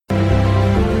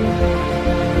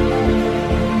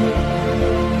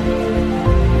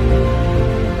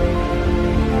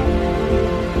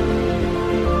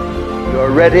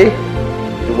ready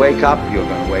to wake up, you're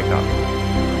going to wake up.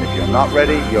 And if you're not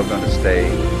ready, you're going to stay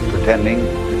pretending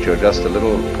that you're just a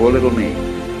poor little me.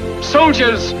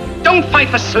 Soldiers, don't fight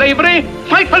for slavery,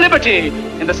 fight for liberty.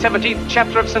 In the 17th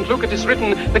chapter of St. Luke it is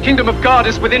written, the kingdom of God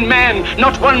is within man,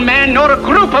 not one man nor a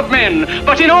group of men,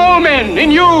 but in all men, in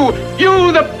you,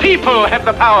 the people, have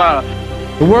the power.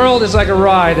 The world is like a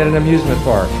ride at an amusement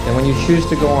park, and when you choose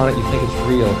to go on it, you think it's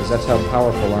real, because that's how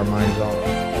powerful our minds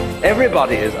are.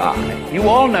 Everybody is I. You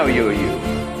all know you're you.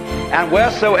 And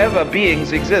wheresoever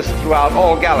beings exist throughout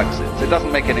all galaxies, it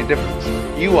doesn't make any difference.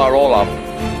 You are all of them.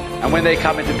 And when they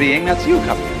come into being, that's you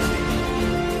coming into being.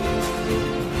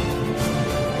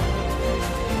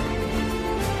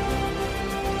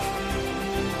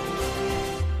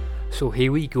 So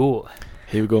here we go.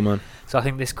 Here we go, man. So I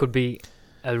think this could be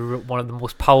one of the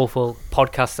most powerful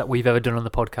podcasts that we've ever done on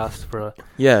the podcast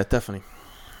yeah, definitely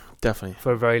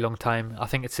for a very long time. I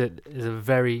think it's a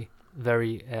very,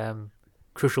 very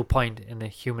crucial point in the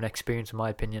human experience, in my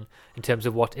opinion, in terms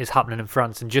of what is happening in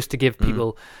France. And just to give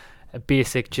people a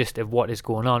basic gist of what is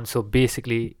going on. So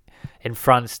basically, in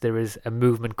France, there is a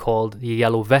movement called the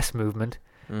Yellow Vest movement.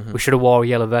 We should have wore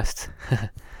yellow vests.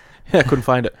 Yeah, I couldn't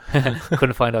find it.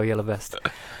 Couldn't find our yellow vest.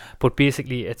 But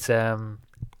basically, it's the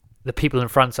people in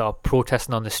France are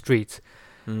protesting on the streets.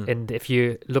 And if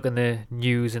you look in the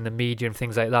news and the media and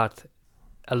things like that,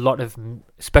 a lot of,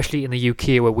 especially in the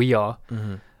UK where we are,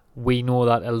 we know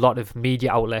that a lot of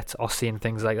media outlets are saying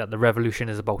things like that. The revolution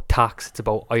is about tax, it's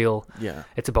about oil,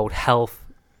 it's about health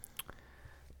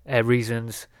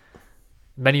reasons,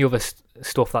 many other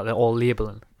stuff that they're all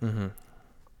labelling.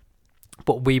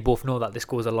 But we both know that this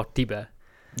goes a lot deeper.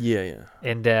 Yeah.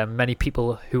 And many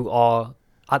people who are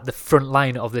at the front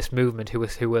line of this movement, who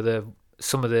are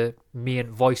some of the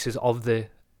main voices of the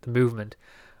movement,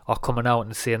 are coming out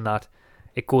and saying that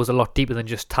it goes a lot deeper than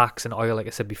just tax and oil, like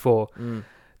I said before.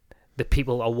 The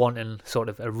people are wanting sort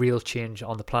of a real change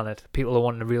on the planet. People are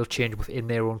wanting a real change within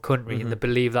their own country, and they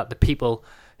believe that the people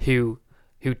who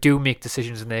do make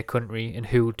decisions in their country and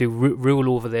who do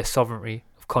rule over their sovereignty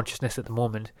of consciousness at the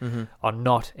moment are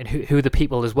not, and who the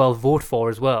people as well vote for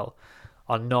as well,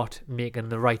 are not making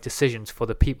the right decisions for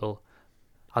the people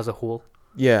as a whole.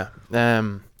 Yeah.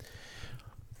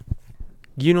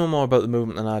 You know more about the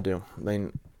movement than I do. I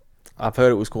mean, I've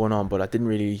heard it was going on, but I didn't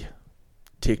really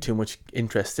take too much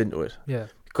interest into it. Yeah.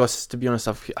 Because, to be honest,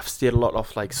 I've stayed a lot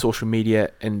off like social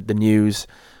media and the news,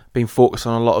 been focused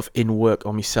on a lot of in work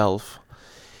on myself.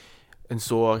 And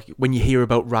so when you hear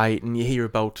about riot and you hear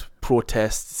about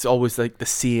protests, it's always like the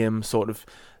same sort of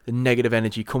the negative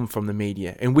energy come from the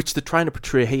media, in which they're trying to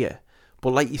portray here.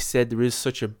 But like you said, there is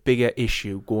such a bigger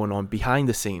issue going on behind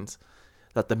the scenes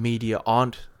that the media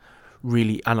aren't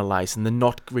really analysing. They're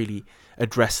not really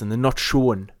addressing. They're not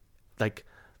showing, like,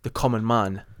 the common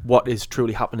man what is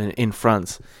truly happening in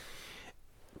France.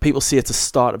 People say it's a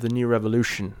start of the new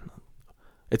revolution.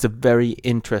 It's a very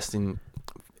interesting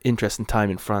time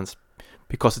in France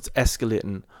because it's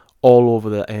escalating all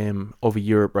over over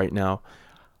Europe right now.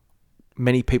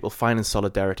 Many people finding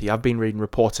solidarity. I've been reading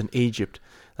reports in Egypt,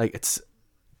 like it's.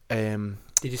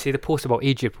 Did you see the post about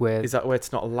Egypt where is that where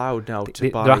it's not allowed now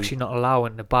to buy? They're actually not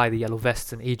allowing to buy the yellow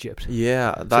vests in Egypt.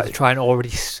 Yeah, so they're trying to already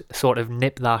sort of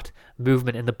nip that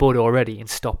movement in the bud already and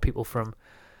stop people from.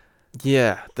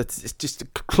 Yeah, it's just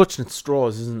clutching at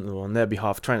straws, isn't it, on their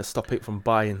behalf, trying to stop people from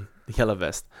buying the yellow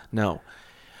vest. No,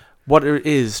 what it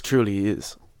is truly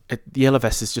is the yellow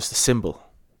vest is just a symbol.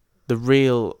 The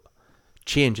real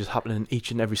change is happening in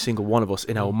each and every single one of us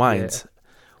in our minds.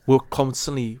 We're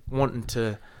constantly wanting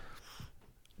to.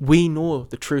 We know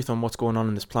the truth on what's going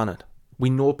on this planet.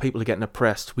 We know people are getting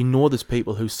oppressed. We know there's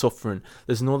people who's suffering.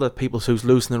 There's no other people who's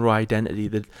losing their identity.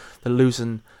 They're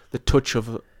losing the touch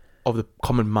of the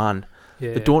common man.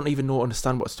 They don't even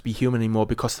understand what's to be human anymore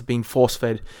because they're being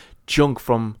force-fed junk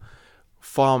from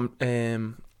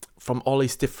all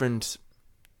these different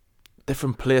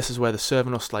places where they're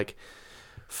serving us like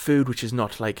food, which is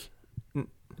not like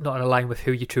not in line with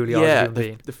who you truly are as a human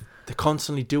being. They're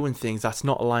constantly doing things that's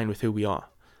not aligned with who we are.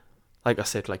 Like I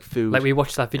said, like food. Like we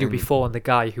watched that video before, and the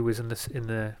guy who was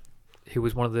who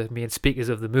was one of the main speakers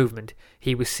of the movement,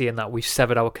 he was saying that we've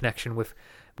severed our connection with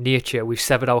nature, we've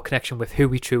severed our connection with who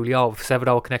we truly are, we've severed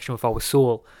our connection with our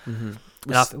soul. And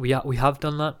we have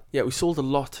done that. Yeah, we sold a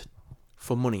lot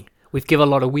for money. We've given a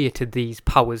lot away to these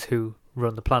powers who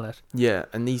run the planet. Yeah,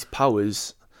 and these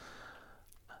powers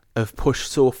have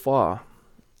pushed so far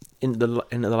into the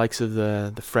likes of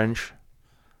the French,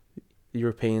 the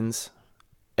Europeans,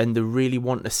 and they really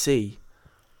want to see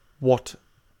what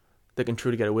they can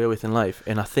truly get away with in life.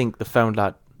 And I think they found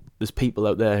that there's people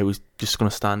out there who is just going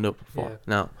to stand up for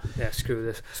now. Yeah, screw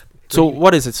this. So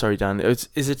what is it? Sorry, Dan. Is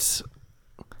it?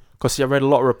 Because I read a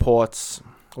lot of reports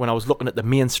when I was looking at the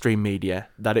mainstream media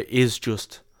that it is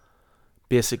just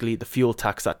basically the fuel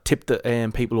tax that tipped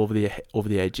the people over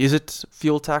the edge. Is it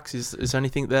fuel tax? Is there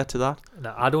anything there to that?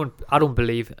 No, I don't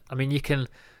believe. I mean, you can,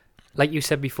 like you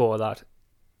said before, that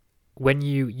when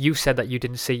you said that you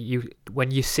didn't see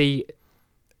when you see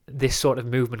this sort of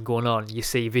movement going on, you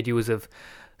see videos of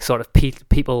sort of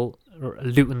people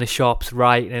looting the shops,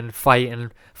 rioting and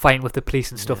fighting with the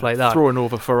police and stuff like that, throwing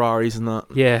over Ferraris and that.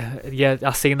 Yeah,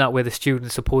 I've seen that where the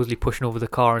students supposedly pushing over the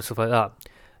car and stuff like that.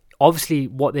 Obviously,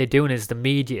 what they're doing is the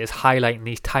media is highlighting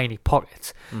these tiny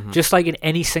pockets. Mm-hmm. Just like in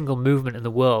any single movement in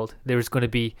the world, there is going to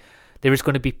be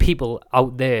people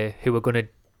out there who are going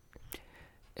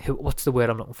to, what's the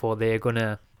word I'm looking for? They're going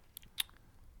to,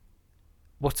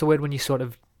 what's the word when you sort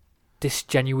of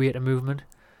disgenuate a movement?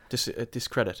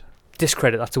 Discredit.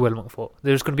 Discredit, that's the word I'm looking for.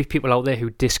 There's going to be people out there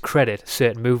who discredit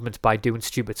certain movements by doing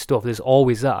stupid stuff. There's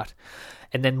always that.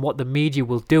 And then what the media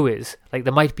will do is, like,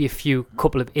 there might be a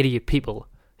couple of idiot people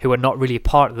who are not really a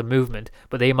part of the movement,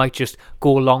 but they might just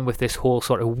go along with this whole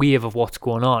sort of wave of what's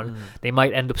going on. They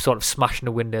might end up sort of smashing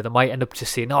a window. They might end up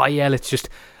just saying, "Oh yeah, let's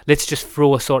just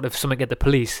throw a sort of something at the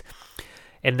police."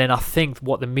 And then I think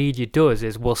what the media does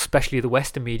is, well, especially the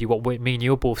Western media, what me and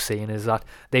you're both seeing is that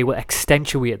they will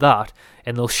accentuate that,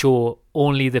 and they'll show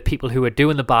only the people who are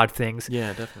doing the bad things.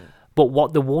 Yeah, definitely. But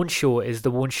what they won't show is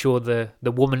the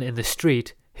woman in the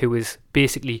street who is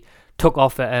basically took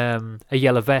off a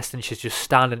yellow vest and she's just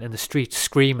standing in the street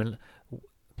screaming,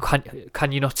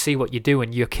 can you not see what you're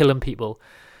doing? You're killing people.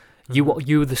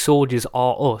 You the soldiers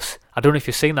are us. I don't know if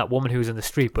you've seen that woman who's in the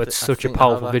street, but it's such a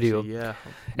powerful video. Yeah,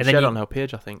 and then on our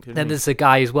page, I think. Then there's a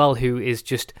guy as well who is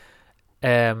just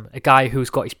a guy who's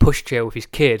got his pushchair with his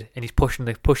kid, and he's pushing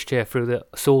the pushchair through the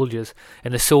soldiers,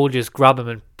 and the soldiers grab him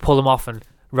and pull him off and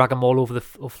rag him all over the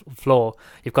floor.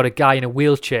 You've got a guy in a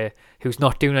wheelchair who's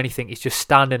not doing anything. He's just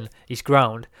standing his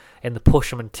ground, and they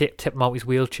push him and tip him out his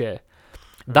wheelchair.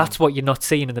 That's what you're not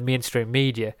seeing in the mainstream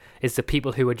media, is the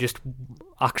people who are just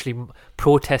actually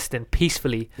protesting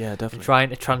peacefully, definitely, and trying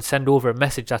to transcend over a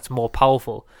message that's more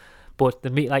powerful. But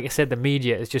like I said, the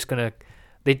media is just gonna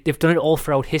they've done it all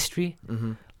throughout history.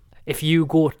 If you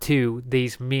go to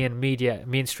these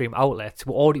mainstream outlets,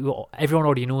 everyone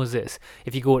already knows this.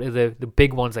 If you go to the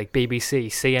big ones like BBC,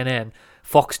 CNN,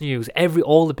 Fox News,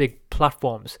 all the big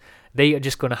platforms, they are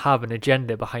just going to have an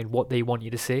agenda behind what they want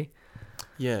you to see.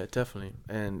 Yeah, definitely,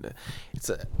 and it's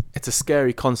a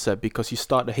scary concept because you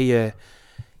start to hear,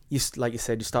 like you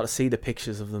said, you start to see the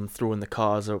pictures of them throwing the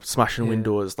cars or smashing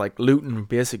windows, like looting.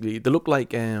 Basically, they look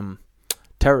like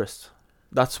terrorists.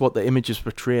 That's what the image is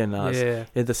portraying as.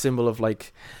 Yeah, the symbol of,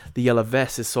 like, the yellow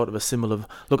vest is sort of a symbol of,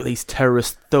 look at these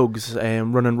terrorist thugs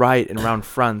running riot around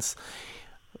France.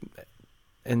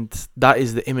 And that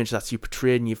is the image that's you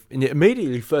portrayed, and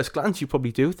immediately, first glance, you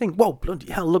probably do think, "Whoa,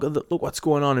 bloody hell! Look what's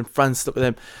going on in France. Look at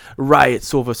them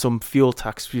riots over some fuel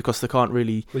tax because they can't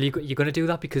really." Well, you're going to do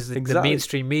that because the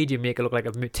mainstream media make it look like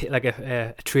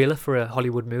a trailer for a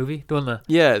Hollywood movie, don't they?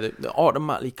 Yeah, they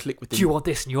automatically click with. Do you want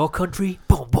this in your country?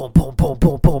 Boom, boom, boom, boom,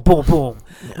 boom, boom, boom, boom.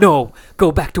 Yeah. No,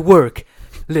 go back to work,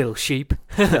 little sheep.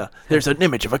 Yeah, there's an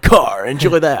image of a car.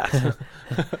 Enjoy that.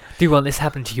 Do you want this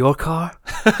happen to your car?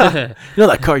 You know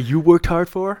that car you worked hard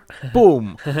for?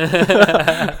 Boom.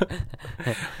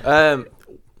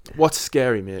 What's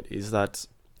scary, mate, is that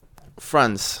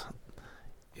France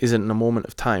isn't in a moment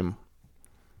of time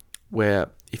where,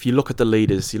 if you look at the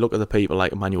leaders, you look at the people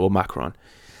like Emmanuel Macron,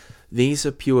 these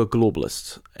are pure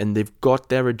globalists, and they've got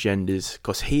their agendas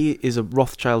because he is a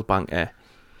Rothschild banker.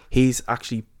 He's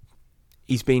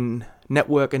been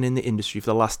networking in the industry for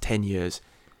the last 10 years.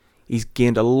 He's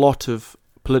gained a lot of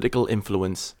political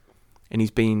influence, and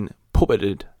he's been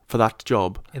puppeted for that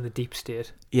job. In the deep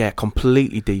state. Yeah,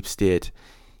 completely deep state.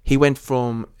 He went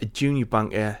from a junior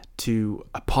banker to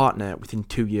a partner within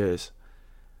 2 years.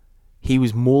 He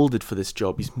was moulded for this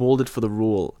job. He's moulded for the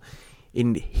role.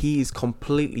 And he's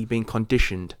completely been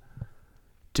conditioned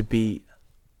to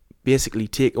basically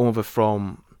take over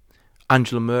from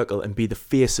Angela Merkel and be the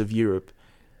face of Europe.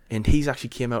 And he's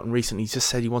actually came out and recently just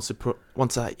said he wants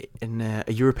a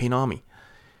European army,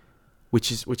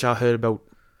 which I heard about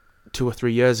 2 or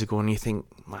 3 years ago, and you think,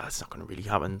 well, that's not going to really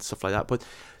happen, stuff like that. But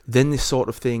then this sort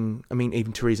of thing, I mean,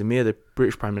 even Theresa May, the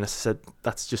British Prime Minister, said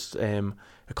that's just a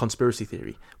conspiracy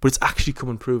theory, but it's actually come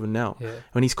and proven now. Yeah.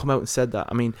 When he's come out and said that,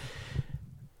 I mean,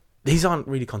 these aren't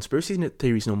really conspiracy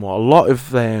theories no more. A lot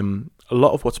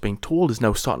of what's being told is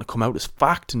now starting to come out as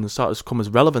fact and starting to come as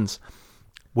relevance.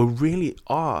 We really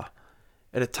are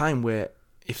at a time where,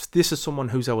 if this is someone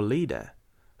who's our leader,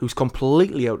 who's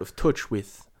completely out of touch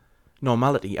with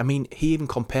normality. I mean, he even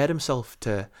compared himself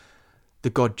to the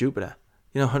god Jupiter.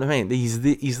 You know what I mean?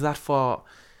 He's that far,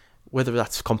 whether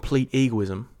that's complete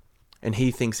egoism, and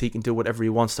he thinks he can do whatever he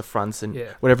wants to France and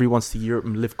whatever he wants to Europe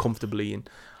and live comfortably and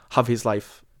have his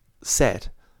life set,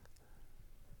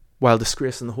 while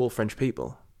disgracing the whole French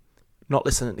people. Not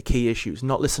listening to key issues,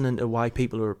 not listening to why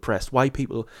people are oppressed, why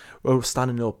people are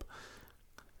standing up.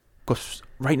 Because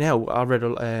right now, I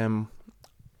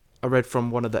read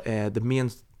from one of the main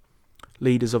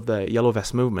leaders of the Yellow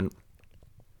Vest movement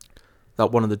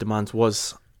that one of the demands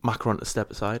was Macron to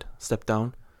step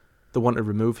down. They want to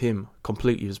remove him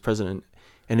completely as president.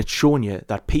 And it's showing you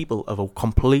that people have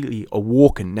completely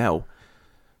awoken now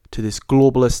to this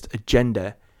globalist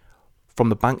agenda from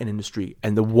the banking industry,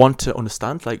 and they want to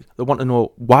understand, like, they want to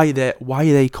know why are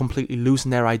they completely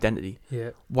losing their identity.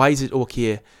 Yeah. Why is it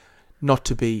okay not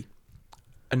to be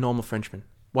a normal Frenchman?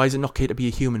 Why is it not okay to be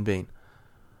a human being?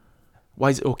 Why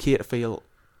is it okay to feel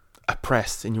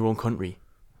oppressed in your own country?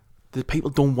 The people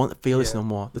don't want to feel this no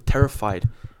more. They're terrified.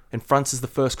 And France is the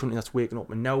first country that's waking up.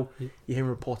 And now you're hearing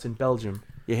reports in Belgium.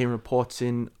 You're hearing reports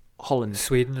in Holland.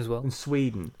 Sweden as well. In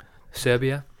Sweden.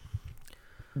 Serbia.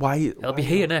 Why? It'll be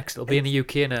here next. It'll be in the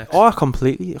UK next. Oh,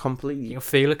 completely. You can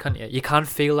feel it, can't you? You can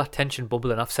feel that tension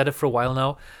bubbling. I've said it for a while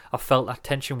now. I've felt that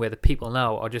tension where the people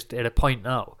now are just at a point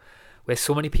now where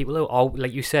so many people are,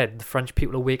 like you said, the French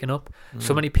people are waking up.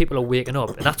 So many people are waking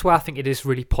up. And that's why I think it is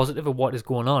really positive of what is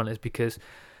going on, is because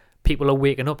people are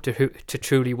waking up to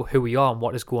truly who we are and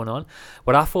what is going on.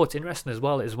 What I thought's interesting as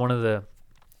well is one of the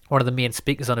main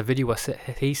speakers on a video,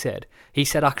 he said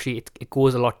actually it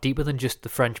goes a lot deeper than just the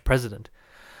French president.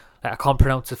 Like, I can't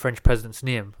pronounce the French president's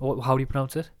name. How do you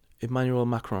pronounce it? Emmanuel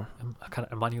Macron.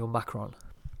 Emmanuel Macron.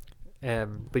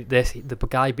 But the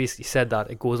guy basically said that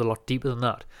it goes a lot deeper than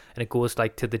that, and it goes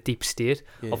like to the deep state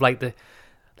of like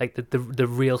the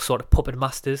real sort of puppet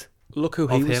masters. Look who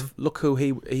he was. Look who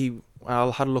he.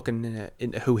 I had a look into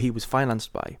who he was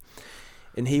financed by,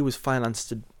 and he was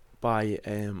financed by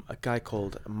a guy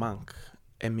called Manc,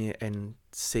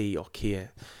 M-A-N-C or K.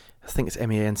 I think it's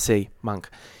M-A-N-C, Manc,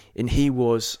 and he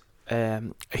was a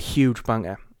huge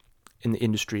banker in the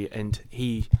industry, and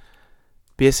he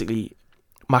basically,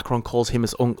 Macron calls him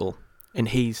his uncle, and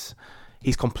he's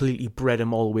completely bred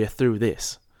him all the way through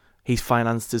this. He's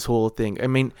financed this whole thing. I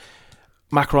mean,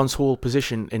 Macron's whole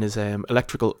position in his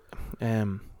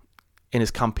in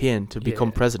his campaign to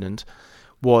become president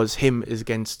was him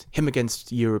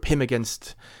against Europe, him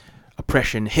against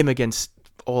oppression, him against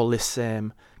all this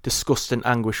disgust and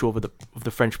anguish over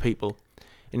the French people,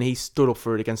 and he stood up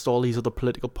for it against all these other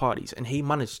political parties, and he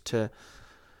managed to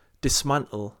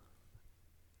dismantle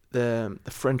the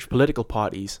French political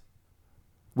parties,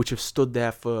 which have stood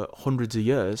there for hundreds of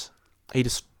years.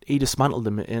 He dismantled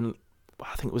them in,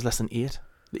 I think it was less than 8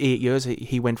 years.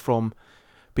 He went from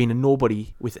being a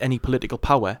nobody with any political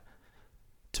power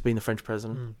to being the French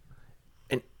president.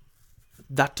 And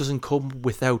that doesn't come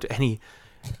without any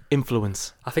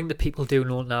influence. I think that people do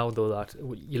know now, though, that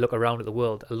you look around at the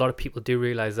world, a lot of people do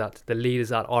realise that the leaders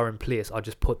that are in place are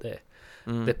just put there.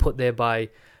 They're put there by, I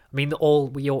mean,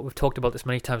 we've talked about this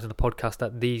many times in the podcast,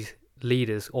 that these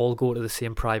leaders all go to the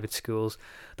same private schools.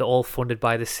 They're all funded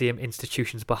by the same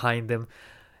institutions behind them.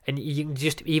 And you can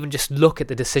just look at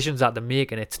the decisions that they're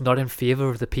making. It's not in favour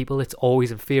of the people. It's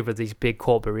always in favour of these big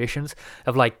corporations.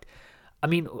 I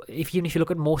mean, if you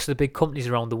look at most of the big companies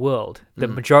around the world, the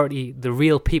majority, the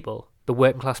real people, the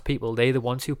working class people, they're the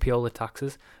ones who pay all the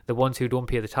taxes. The ones who don't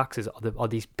pay the taxes are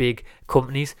these big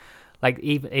companies. Like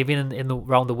even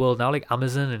around the world now, like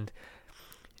Amazon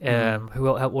and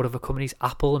what other companies,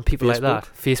 Apple and people like that,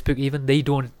 Facebook even, they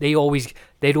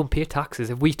don't pay taxes.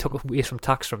 If we took away some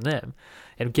tax from them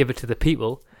and give it to the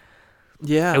people,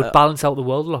 it would balance out the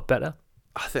world a lot better.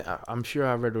 I'm sure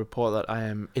I read a report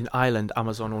that in Ireland,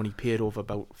 Amazon only paid over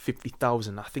about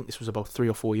 50,000. I think this was about 3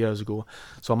 or 4 years ago,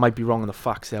 so I might be wrong on the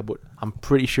facts there, but I'm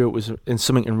pretty sure it was in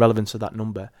something in relevance to that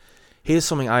number. Here's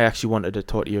something I actually wanted to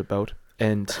talk to you about,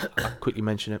 and I'll quickly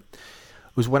mention it.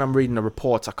 It was when I'm reading the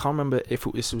reports. I can't remember if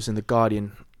this was in The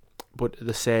Guardian, but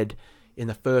they said in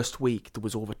the first week there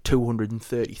was over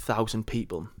 230,000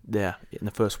 people there in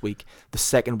the first week. The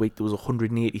second week there was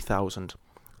 180,000.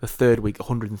 The third week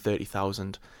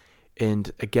 130,000.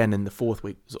 And again in the fourth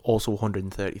week there's also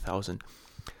 130,000.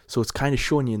 So it's kind of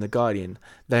showing you in The Guardian,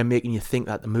 they're making you think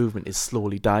that the movement is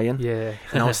slowly dying. Yeah.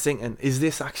 And I was thinking, is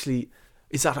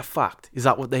that a fact? Is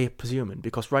that what they're presuming?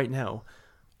 Because right now,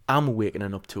 I'm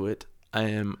waking up to it.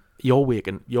 You're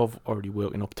already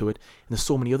waking up to it, and there's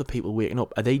so many other people waking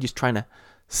up. Are they just trying to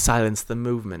silence the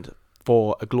movement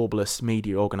for a globalist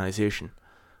media organisation?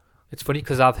 It's funny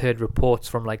because I've heard reports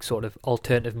from like sort of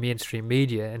alternative mainstream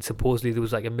media, and supposedly there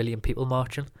was like 1 million people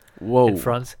marching in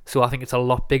France. So I think it's a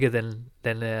lot bigger than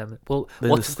the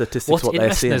statistics. What's what they're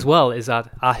interesting saying as well is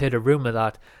that I heard a rumor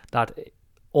that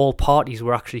all parties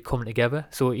were actually coming together.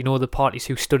 So the parties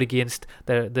who stood against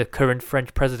the current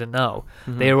French president now,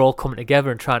 they're all coming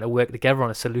together and trying to work together on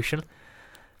a solution.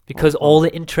 Because all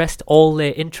their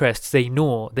interests, they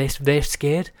know they're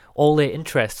scared. All their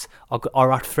interests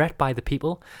are at threat by the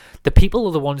people. The people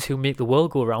are the ones who make the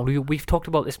world go around. We've talked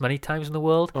about this many times in the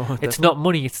world. It's not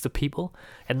money, it's the people,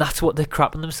 and that's what they're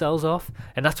crapping themselves off.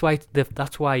 And that's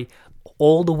why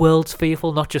all the world's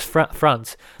fearful, not just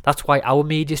France. That's why our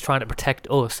media's trying to protect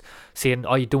us, saying,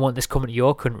 "Oh, you don't want this coming to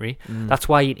your country." That's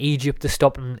why in Egypt they're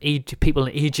stopping people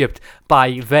in Egypt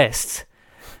buy vests.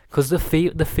 Because they're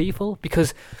fearful.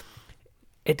 Because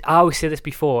I always say this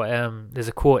before. There's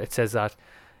a quote. It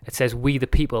says, "We the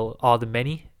people are the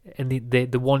many, and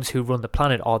the ones who run the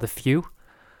planet are the few."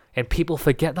 And people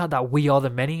forget that we are the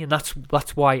many, and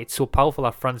that's why it's so powerful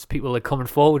that France people are coming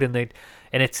forward, and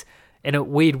it's in a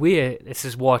weird way. This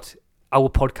is what our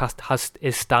podcast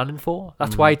is standing for.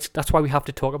 That's why we have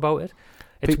to talk about it.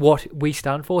 It's what we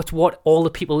stand for. It's what all the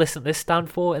people listening to this stand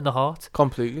for in the heart.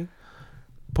 Completely.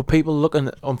 But people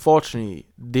unfortunately,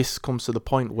 this comes to the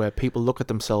point where people look at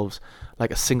themselves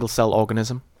like a single-cell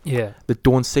organism. Yeah. They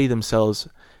don't see themselves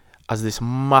as this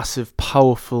massive,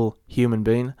 powerful human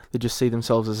being. They just see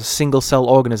themselves as a single-cell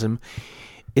organism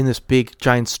in this big,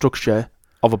 giant structure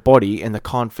of a body, and they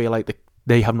can't feel like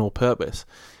they have no purpose.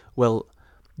 Well,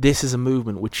 this is a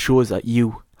movement which shows that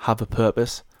you have a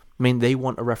purpose. I mean, they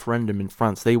want a referendum in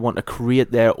France. They want to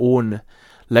create their own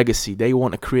legacy. They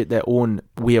want to create their own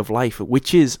way of life,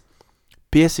 which is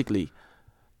basically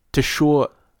to show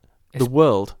the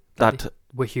world that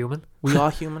we're human. We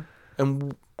are human,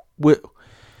 and we're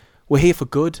here for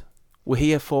good.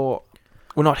 We're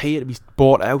not here to be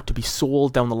bought out, to be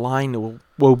sold down the line.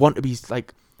 We want to be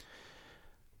like,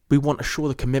 we want to show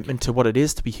the commitment to what it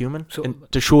is to be human, and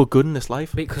to show good in this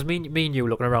life. Because me and you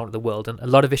looking around at the world, and a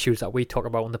lot of issues that we talk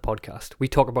about on the podcast, we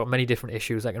talk about many different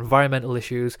issues, like environmental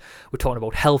issues, we're talking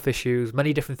about health issues,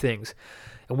 many different things.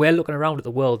 And we're looking around at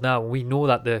the world now, and we know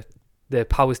that the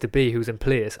powers to be who's in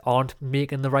place aren't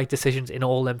making the right decisions in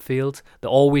all them fields. They're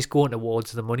always going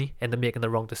towards the money, and they're making the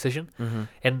wrong decision.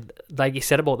 And like you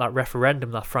said about that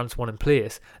referendum that France want in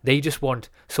place, they just want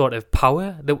sort of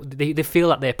power. They feel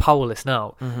that they're powerless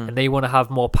now, and they want to have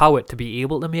more power to be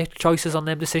able to make choices on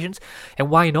them decisions. And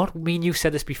why not? I mean, you've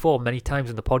said this before many times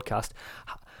in the podcast.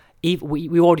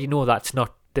 We already know that's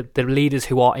not the leaders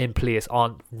who are in place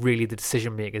aren't really the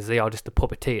decision makers. They are just the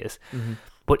puppeteers.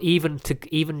 But even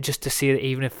just to say that,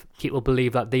 even if people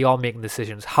believe that they are making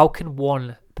decisions, how can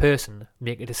one person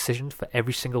make a decision for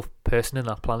every single person in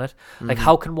that planet? Like,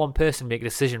 how can one person make a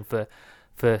decision for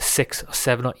 6 or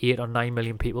 7 or 8 or 9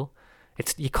 million people?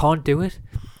 You can't do it.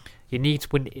 You need,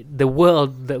 when the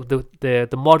world, the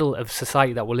model of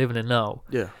society that we're living in now.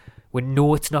 Yeah. We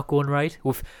know it's not going right.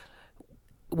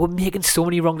 We're making so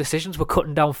many wrong decisions. We're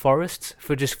cutting down forests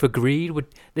for greed.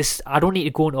 I don't need to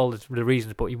go into all the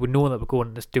reasons, but you would know that we're going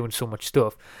and doing so much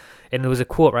stuff. And there was a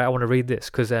quote, right? I want to read this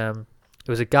because there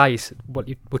was a guy, what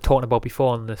you were talking about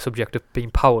before on the subject of being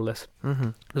powerless.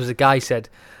 There was a guy said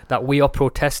that we are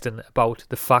protesting about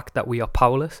the fact that we are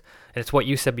powerless, and it's what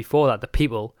you said before, that the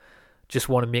people just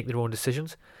want to make their own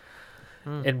decisions.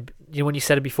 And when you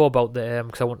said it before about the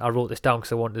because I wrote this down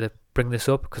because I wanted to bring this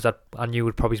up because I knew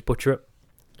we'd probably butcher it.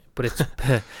 But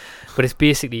it's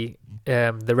basically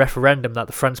the referendum that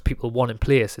the French people want in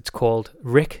place. It's called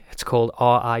RIC. It's called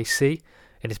RIC,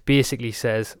 and it basically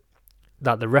says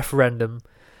that the referendum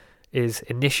is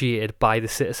initiated by the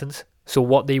citizens. So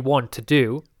what they want to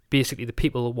do, basically, the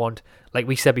people want, like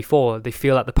we said before, they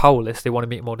feel that they're powerless. They want to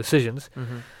make more decisions,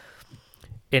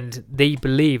 and they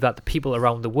believe that the people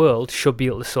around the world should be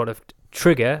able to sort of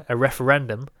trigger a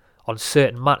referendum on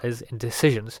certain matters and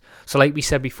decisions. So, like we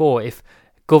said before, if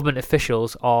government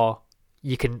officials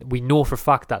we know for a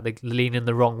fact that they're leaning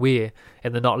the wrong way,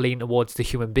 and they're not leaning towards the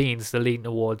human beings, they're leaning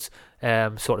towards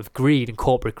sort of greed and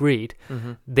corporate greed.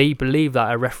 They believe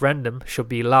that a referendum should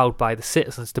be allowed by the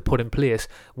citizens to put in place,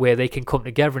 where they can come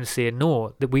together and say,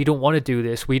 no, that we don't want to do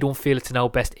this, we don't feel it's in our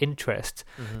best interest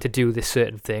to do this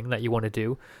certain thing that you want to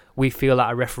do. We feel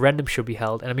that a referendum should be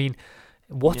held. And I mean,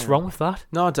 what's wrong with that?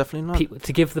 No, definitely not.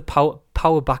 To give the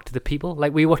power back to the people.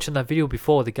 Like we were watching that video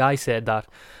before, the guy said that,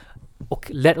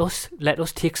 okay, let us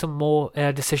take some more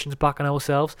decisions back on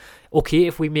ourselves. Okay,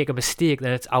 if we make a mistake,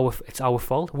 then it's our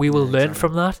fault. We will learn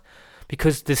from that,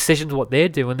 because the decisions what they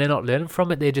do and they're not learning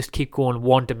from it, they just keep going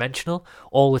one-dimensional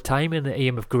all the time in the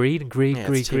aim of greed and greed, Yeah,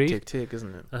 greed, it's greed. tick,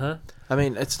 isn't it? Uh-huh. I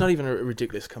mean, it's not even a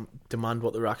ridiculous demand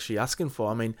what they're actually asking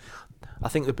for. I mean, I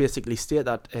think they basically state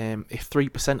that if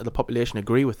 3% of the population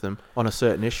agree with them on a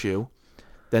certain issue,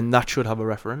 then that should have a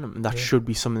referendum, and that should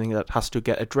be something that has to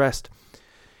get addressed.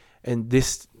 And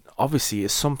this obviously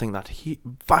is something that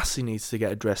vastly needs to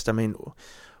get addressed. I mean,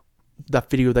 that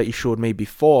video that you showed me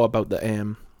before about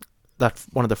the that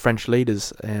one of the French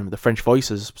leaders, the French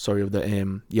voices, of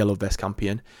the Yellow Vest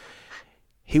campaign,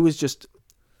 he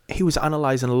was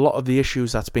analysing a lot of the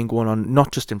issues that's been going on,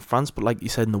 not just in France, but like you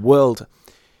said, in the world.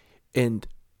 And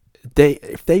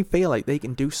if they feel like they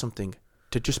can do something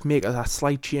to just make that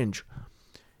slight change,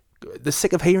 they're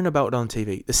sick of hearing about it on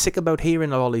TV. They're sick about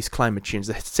hearing all these climate change.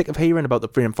 They're sick of hearing about the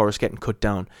rainforest getting cut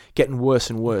down, getting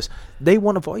worse and worse. They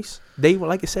want a voice.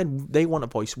 Like I said, they want a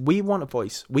voice. We want a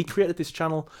voice. We created this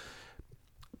channel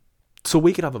so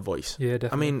we could have a voice. Yeah,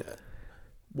 definitely. I mean,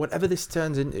 whatever this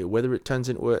turns into, whether it turns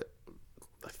into a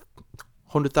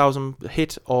 100,000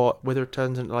 hit or whether it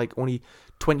turns into like only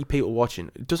 20 people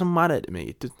watching, it doesn't matter to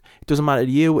me. It doesn't matter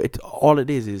to you. All it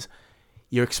is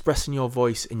you're expressing your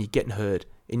voice and you're getting heard,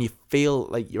 and you feel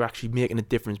like you're actually making a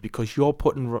difference because you're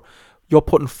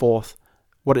putting forth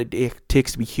what it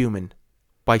takes to be human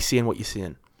by saying what you're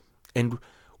saying. And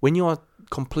when you're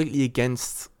completely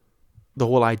against the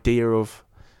whole idea of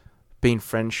being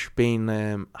French, being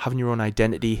having your own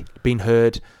identity, being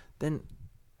heard, then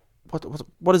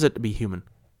what is it to be human?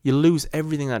 You lose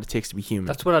everything that it takes to be human.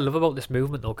 That's what I love about this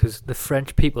movement, though, because the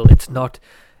French people, it's not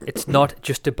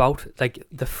just about like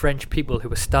the French people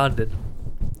who are standing,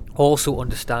 also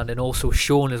understand and also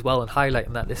shown as well and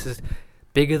highlighting that this is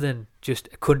bigger than just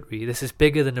a country. This is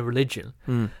bigger than a religion.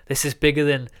 This is bigger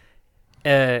than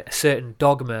a certain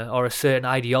dogma or a certain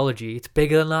ideology. It's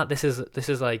bigger than that. This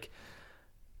is like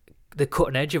the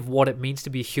cutting edge of what it means to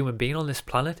be a human being on this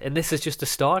planet, and this is just a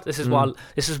start. This is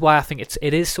why I think it's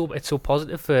so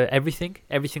positive for everything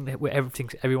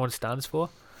that everyone stands for.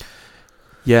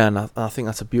 Yeah, and I think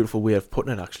that's a beautiful way of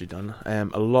putting it, actually, Dan.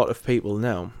 A lot of people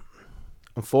now,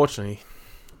 unfortunately,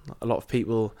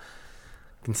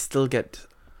 can still get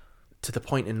to the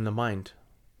point in the mind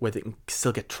where they can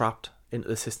still get trapped into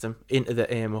the system, into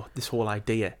the this whole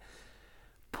idea.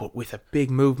 But with a big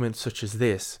movement such as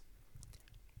this,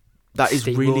 that is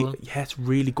really, it's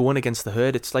really going against the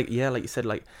herd. It's like, like you said,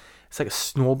 like it's like a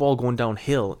snowball going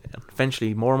downhill. And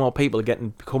eventually, more and more people are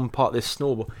become part of this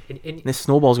snowball. And this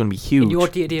snowball is going to be huge. In your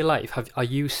day-to-day life,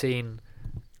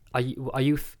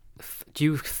 do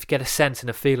you get a sense and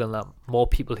a feeling that more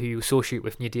people who you associate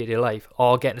with in your day-to-day life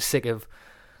are getting sick of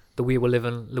the way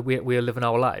we're living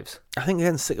our lives? I think they're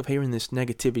getting sick of hearing this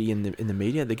negativity in the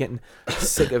media. They're getting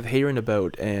sick of hearing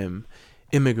about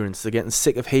immigrants. They're getting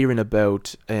sick of hearing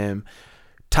about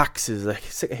taxes. They're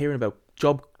sick of hearing about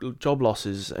job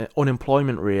losses,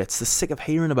 unemployment rates. They're sick of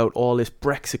hearing about all this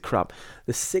Brexit crap.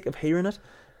 They're sick of hearing it.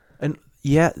 And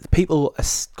people are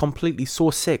completely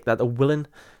so sick that they're willing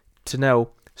to now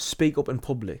speak up in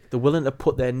public. They're willing to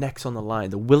put their necks on the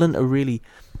line. They're willing to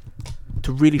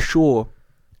really show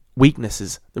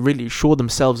weaknesses. They really show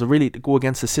themselves. They really to go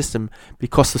against the system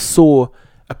because they're so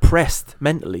oppressed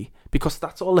mentally. Because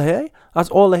that's all they hear. That's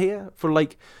all they hear for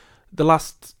like the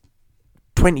last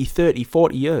 20, 30,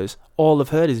 40 years. All they've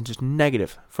heard is just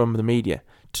negative from the media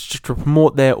to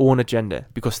promote their own agenda.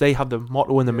 Because they have the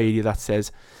motto in the media that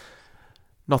says,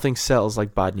 nothing sells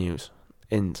like bad news.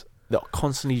 And they're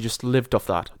constantly just lived off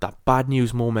that bad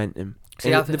news momentum.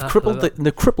 See, they've crippled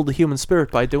the human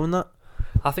spirit by doing that.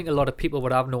 I think a lot of people,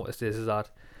 what I've noticed is that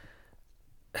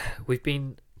we've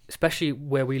been, especially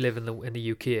where we live in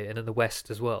the UK and in the West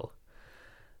as well,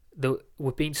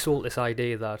 we've been sold this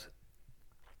idea that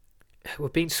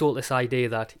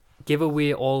give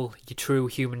away all your true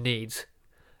human needs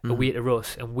away to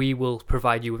us, and we will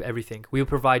provide you with everything. We'll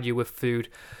provide you with food.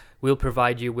 We'll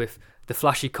provide you with the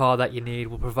flashy car that you need.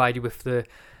 We'll provide you with the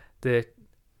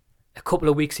a couple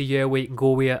of weeks a year where you can go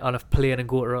away on a plane and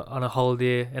go on a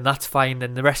holiday, and that's fine.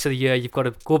 And the rest of the year you've got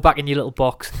to go back in your little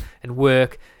box and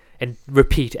work and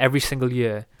repeat every single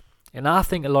year. And I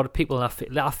think a lot of people, and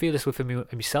I feel this with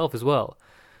myself as well,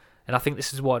 and I think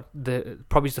this is what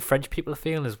probably the French people are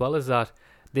feeling as well, is that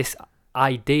this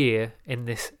idea in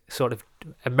this sort of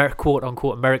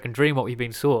quote-unquote American dream, what we've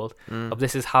been sold, of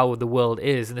this is how the world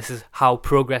is, and this is how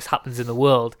progress happens in the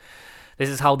world, this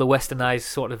is how the westernized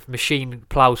sort of machine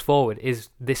plows forward, is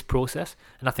this process.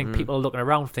 And I think people are looking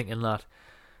around thinking that,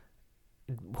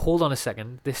 hold on a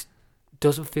second, this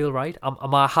doesn't feel right.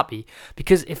 Am I happy?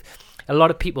 Because if a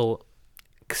lot of people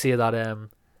say that,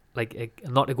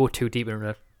 not to go too deep in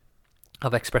it,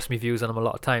 I've expressed my views on him a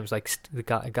lot of times, like the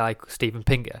guy Steven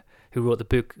Pinker, who wrote the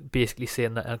book basically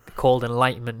saying that, called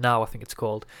Enlightenment Now, I think it's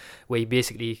called, where he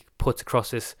basically puts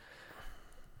across this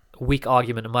weak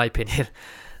argument, in my opinion,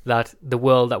 that the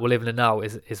world that we're living in now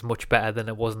is much better than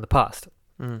it was in the past.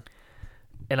 Mm.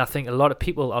 And I think a lot of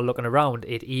people are looking around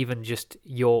it, even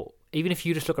if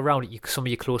you just look around at some of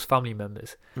your close family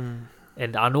members. Mm.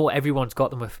 And I know everyone's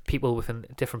got them with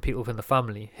different people within the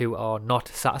family who are not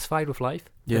satisfied with life.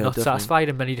 Yeah, They're not definitely. satisfied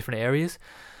in many different areas.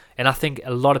 And I think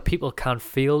a lot of people can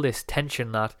feel this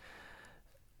tension that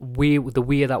the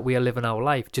way that we are living our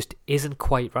life just isn't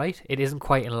quite right. It isn't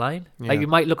quite in line. Yeah. Like, we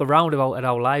might look around at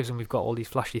our lives and we've got all these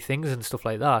flashy things and stuff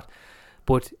like that,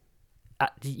 but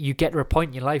you get to a point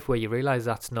in your life where you realise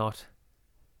it's not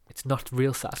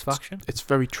real satisfaction. It's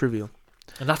very trivial.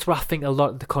 And that's what I think a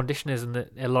lot of the condition is, and that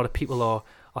a lot of people are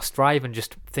striving,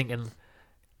 just thinking.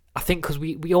 I think because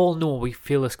we all know, we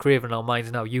feel this craving in our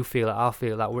minds now. You feel it, I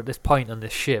feel that. We're at this point on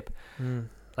this ship,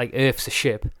 like Earth's a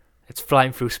ship. It's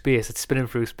flying through space. It's spinning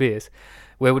through space,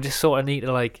 where we just sort of need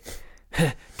to like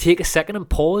take a second and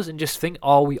pause and just think: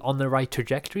 are we on the right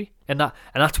trajectory? And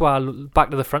that's why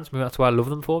back to the France movie. That's why I love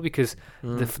them for, because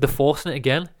they're forcing it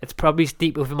again. It's probably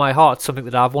deep within my heart, something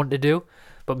that I've wanted to do,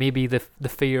 but maybe the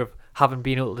fear of having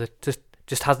been able to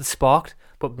just hasn't sparked.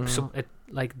 But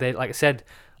like I said,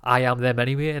 I am them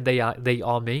anyway, and they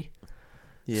are me.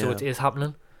 Yeah. So it is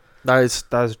happening. That is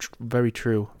very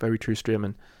true,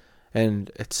 Streaming,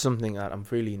 and it's something that I'm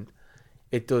feeling.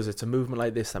 It does. It's a movement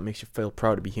like this that makes you feel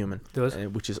proud to be human. It does.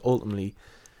 Which is ultimately,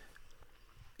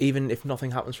 even if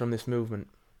nothing happens from this movement,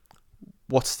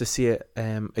 what's to see a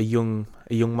young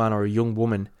man or a young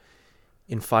woman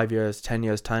in 5 years, 10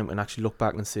 years time, and actually look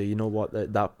back and say, you know what,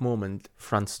 that moment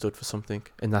France stood for something,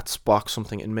 and that sparked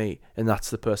something in me, and that's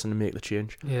the person to make the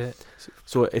change. Yeah.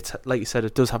 So it's like you said,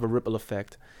 it does have a ripple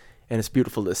effect, and it's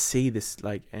beautiful to see this,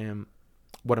 like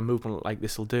what a movement like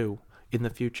this will do in the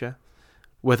future.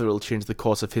 Whether it'll change the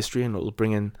course of history and it'll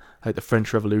bring in like the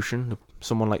French Revolution,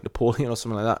 someone like Napoleon or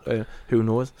something like that. Who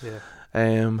knows? Yeah.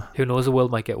 Who knows? The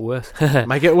world might get worse.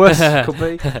 Might get worse. Could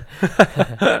be.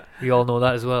 We all know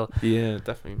that as well. Yeah,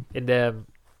 definitely. And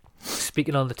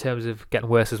speaking on the terms of getting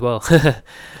worse as well,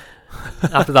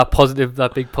 after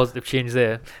that big positive change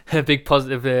there, a big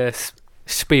positive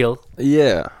spiel.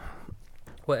 Yeah.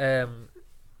 Well,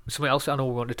 something else I know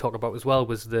we wanted to talk about as well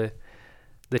was the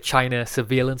China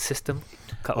surveillance system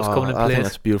that was coming in place. I think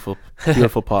that's beautiful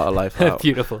part of life.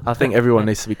 Beautiful. I think everyone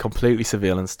needs to be completely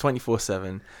surveillance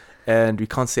 24/7, and we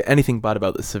can't say anything bad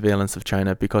about the surveillance of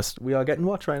China because we are getting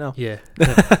watched right now. Yeah.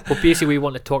 But basically we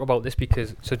want to talk about this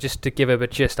because, so just to give a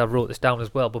bit gist, I wrote this down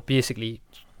as well, but basically,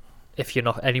 if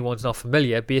anyone's not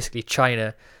familiar, basically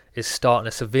China is starting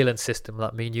a surveillance system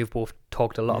that me and you've both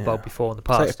talked a lot about before in the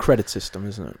past. It's like a credit system,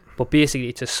 isn't it? But basically,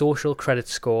 it's a social credit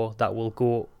score that will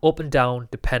go up and down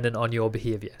depending on your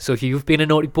behaviour. So if you've been a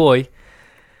naughty boy,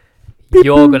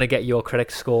 you're going to get your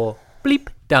credit score bleep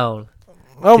down.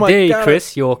 Oh Today, my God.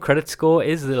 Chris, your credit score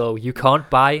is low. You can't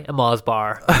buy a Mars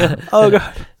bar. Oh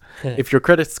God. If your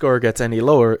credit score gets any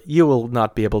lower, you will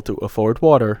not be able to afford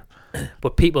water.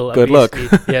 But people are Good luck.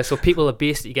 Yeah, so people are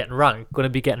basically going to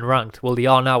be getting ranked. Well, they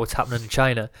are now. What's happening in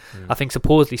China? I think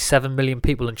supposedly 7 million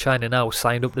people in China now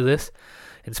signed up to this,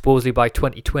 and supposedly by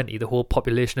 2020, the whole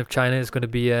population of China is going to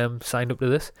be signed up to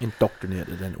this.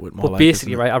 Indoctrinated into it more. But like,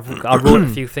 basically, isn't it? right, I wrote a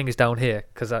few things down here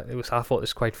because I thought it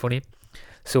was quite funny.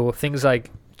 So things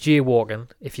like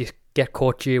jaywalking. If you get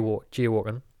caught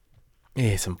jaywalking, Yeah,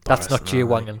 it's that's not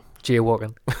embarrassing, jaywalking.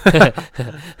 Jaywalking.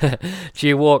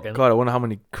 Jaywalking. God, I wonder how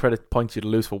many credit points you'd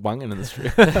lose for wanging in the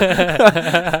street.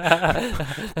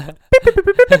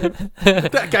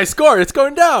 That guy scored. It's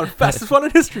going down. Fastest one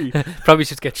in history. Probably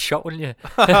just get shot, wouldn't you?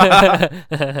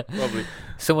 Probably.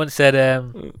 Someone said,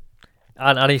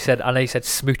 and he said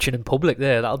smooching in public.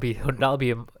 There, that'll be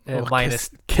a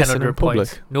minus kissing in 100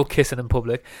 points. public. No kissing in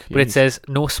public, but it says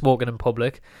no smoking in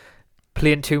public.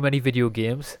 Playing too many video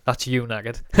games. That's you,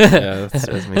 Nagged. Yeah,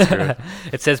 that's me screwed.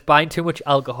 It says buying too much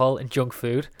alcohol and junk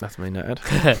food. That's me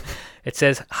knackered. It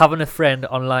says having a friend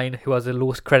online who has a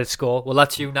low credit score. Well,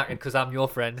 that's you, Nagged, because I'm your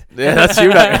friend. Yeah, that's you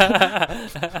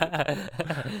knackered.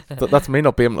 That's me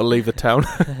not being able to leave the town.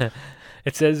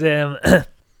 It says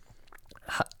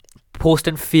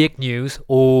posting fake news.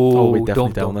 Oh, we're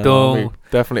definitely don't. down there.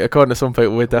 Definitely, according to some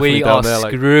people, we're definitely We down are there.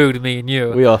 Like, screwed, me and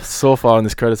you. we are so far in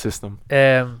this credit system.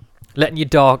 Letting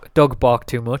your dog bark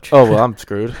too much. Oh, well, I'm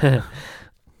screwed. And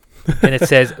it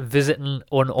says visiting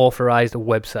unauthorized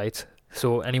websites.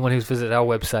 So anyone who's visited our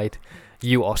website,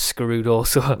 you are screwed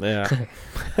also. Yeah.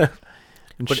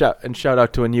 and shout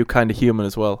out to a new kind of human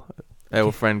as well.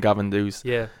 Our friend Gavin who's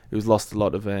Yeah. lost a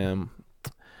lot of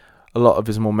a lot of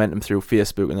his momentum through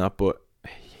Facebook and that. But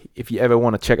if you ever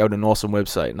want to check out an awesome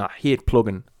website, and I hate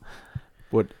plugging,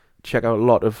 but check out a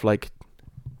lot of like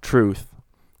truth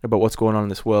about what's going on in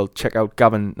this world. Check out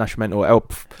Gavin Nascimento.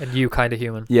 And You Kind of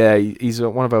Human. Yeah, he's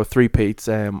one of our three-peats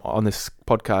on this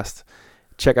podcast.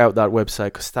 Check out that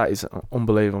website because that is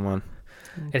unbelievable, man.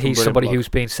 And he's somebody who's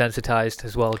been sensitized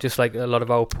as well, just like a lot of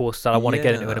our posts that I want to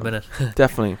get into in a minute.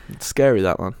 Definitely. It's scary,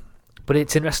 that, man. But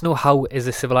it's interesting to know how, as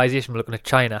a civilization, we're looking at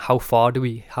China, how far do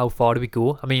we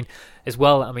go? I mean, as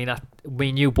well, I mean, me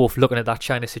and you both looking at that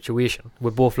China situation.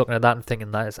 We're both looking at that and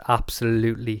thinking that is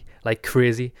absolutely, like,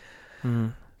 crazy.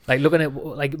 Like, looking at,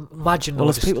 like, imagine... Well,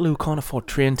 there's people who can't afford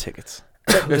train tickets.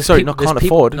 There's Sorry, not can't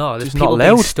afford. No, there's just people not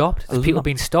allowed. being stopped. There's people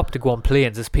being stopped to go on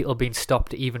planes. There's people being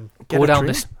stopped to even go down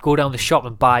the shop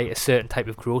and buy a certain type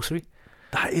of grocery.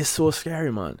 That is so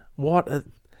scary, man. What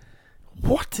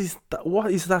is that?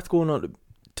 What is that going on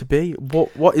to be?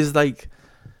 What is like?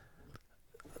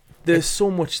 There's so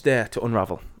much there to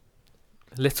unravel.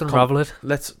 Let's unravel it.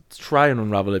 Let's try and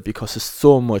unravel it because there's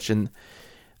so much, and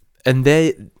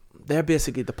they're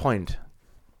basically at the point.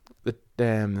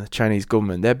 The Chinese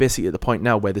government, they're basically at the point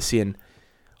now where they're saying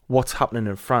what's happening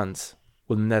in France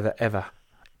will never ever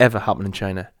happen in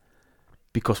China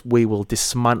because we will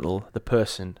dismantle the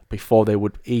person before they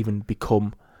would even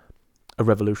become a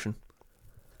revolution.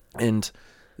 And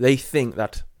they think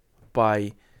that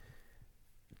by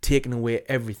taking away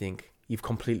everything, you've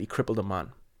completely crippled a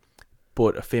man.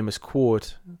 But a famous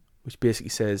quote which basically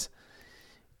says,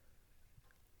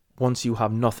 once you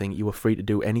have nothing, you are free to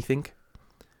do anything.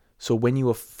 So when you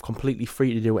are completely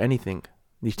free to do anything,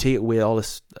 you take away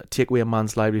a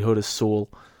man's livelihood, his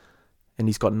soul, and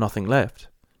he's got nothing left,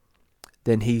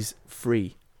 then he's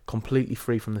free, completely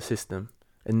free from the system.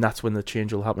 And that's when the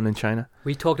change will happen in China.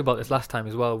 We talked about this last time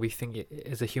as well. We think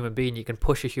as a human being, you can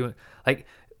push a human... Like,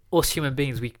 us human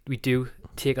beings, we do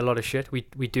take a lot of shit. We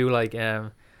do, like...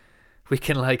 we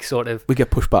can, like, sort of... We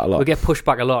get pushed back a lot. We get pushed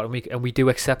back a lot, and we do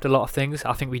accept a lot of things.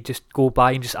 I think we just go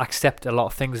by and just accept a lot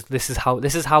of things. This is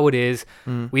how it is.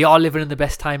 We are living in the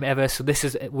best time ever, so this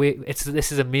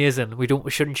is amazing. We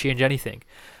shouldn't change anything.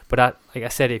 But like I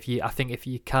said, if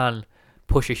you can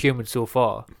push a human so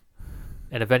far,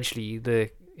 and eventually the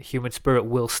human spirit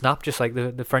will snap, just like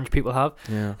the French people have.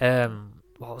 Yeah.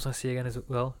 What was I saying again as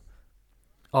well?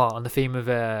 Oh, on the theme of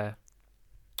the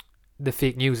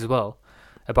fake news as well,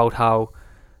 about how,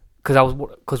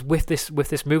 because with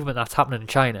this movement that's happening in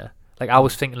China, like I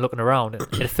was thinking, looking around,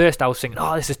 and at first I was thinking,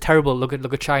 oh, this is terrible. Look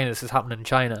at China. This is happening in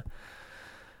China.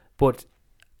 But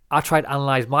I tried to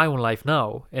analyze my own life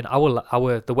now, in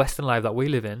the Western life that we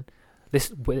live in.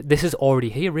 This is already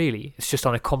here, really. It's just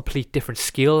on a complete different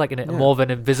scale, like more of an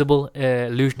invisible,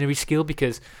 illusionary scale,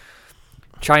 because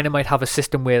China might have a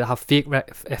system where they have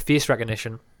face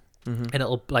recognition, and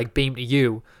it'll like beam to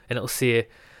you, and it'll say,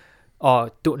 "Oh,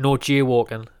 no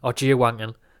jaywalking or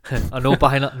jaywanking, or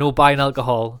no buying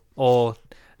alcohol, or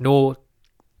no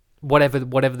whatever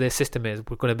their system is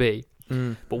going to be."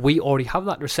 But we already have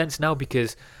that sense now,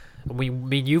 because me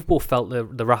and you've both felt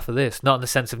the wrath of this, not in the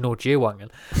sense of no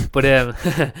jaywanging, but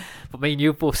but me and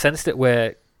you've both sensed it,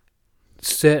 where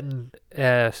certain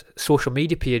social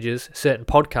media pages, certain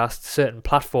podcasts, certain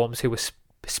platforms who were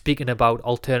speaking about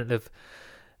alternative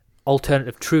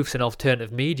truths and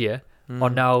alternative media are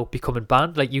now becoming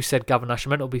banned. Like you said, Gavin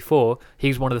Nascimento before,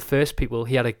 he's one of the first people.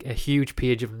 He had a huge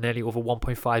page of nearly over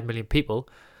 1.5 million people,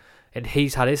 and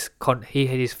he's had his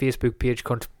Facebook page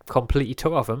completely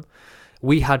took off him.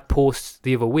 We had posts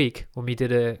the other week when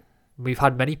we've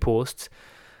had many posts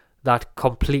that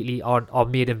completely are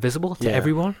made invisible to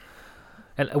everyone.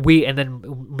 And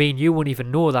then me and you won't even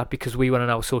know that, because we went on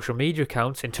our social media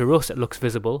accounts, and to us it looks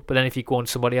visible. But then if you go on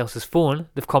somebody else's phone,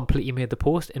 they've completely made the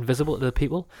post invisible to the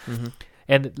people.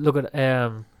 And look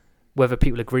at whether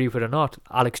people agree with it or not.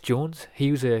 Alex Jones,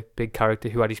 he was a big character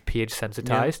who had his page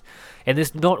sensitized, and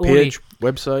there's not only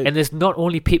website, and there's not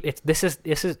only people. This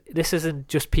isn't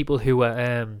just people who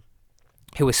are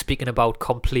speaking about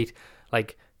complete,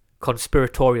 like,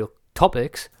 conspiratorial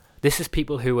topics. This is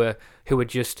people who are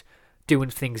just doing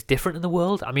things different in the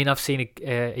world. I mean, I've seen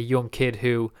a young kid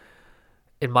who,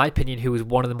 in my opinion, who is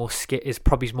one of the most is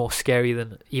probably more scary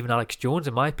than even Alex Jones,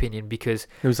 in my opinion, because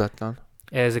who's that, Dan?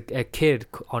 There's a kid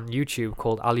on YouTube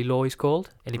called Ali Law, he's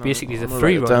called, and he basically is a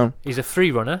free runner. He's a free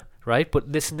runner, right?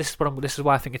 But this is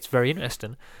why I think it's very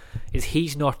interesting. Is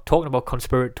he's not talking about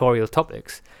conspiratorial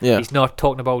topics. Yeah. He's not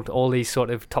talking about all these sort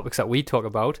of topics that we talk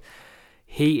about.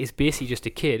 He is basically just a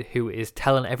kid who is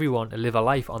telling everyone to live a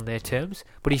life on their terms,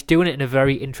 but he's doing it in a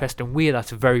very interesting way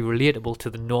that's very relatable to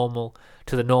the normal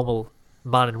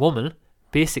man and woman.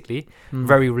 Basically,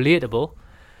 very relatable.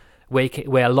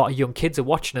 where a lot of young kids are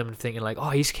watching him and thinking like, oh,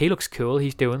 he looks cool,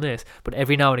 he's doing this. But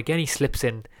every now and again he slips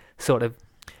in sort of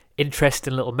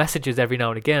interesting little messages every now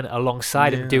and again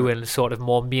alongside him doing sort of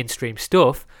more mainstream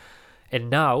stuff. And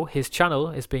now his channel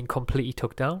is being completely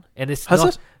took down. And it's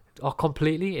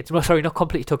completely. It's not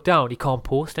completely took down. He can't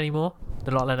post anymore.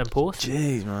 They're not letting him post.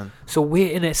 Jeez, man. So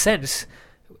we're, in a sense,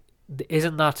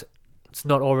 isn't that it's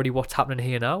not already what's happening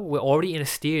here now? We're already in a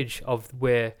stage of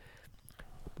where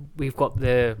we've got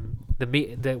the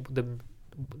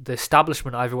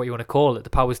establishment, either what you want to call it, the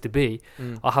powers to be,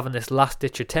 are having this last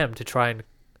ditch attempt to try and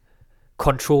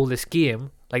control this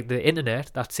game. Like the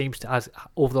internet, that seems to, as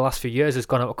over the last few years, has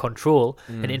gone out of control,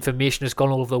 and information has gone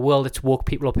all over the world. It's woke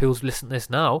people up who's listening to this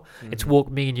now. It's woke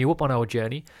me and you up on our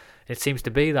journey. And it seems to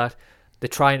be that they're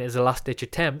trying, as a last ditch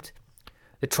attempt,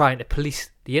 they're trying to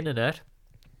police the internet,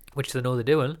 which they know they're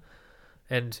doing,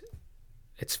 and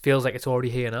it feels like it's already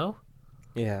here now.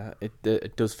 Yeah,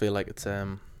 it does feel like it's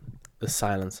the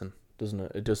silencing, doesn't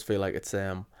it? It does feel like it's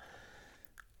that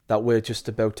we're just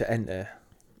about to enter.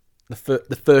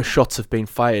 The first shots have been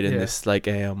fired in this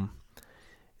in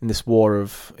this war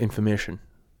of information,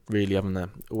 really, haven't they?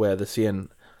 Where they're saying,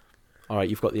 all right,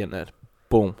 you've got the internet,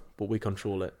 boom, but we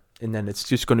control it, and then it's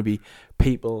just going to be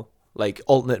people like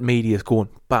alternate media going,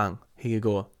 bang, here you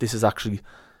go, this is actually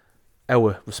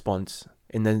our response,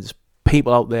 and then there's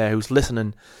people out there who's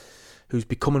listening, who's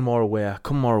becoming more aware,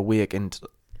 becoming more awake, and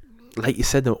like you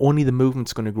said, only the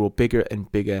movement's going to grow bigger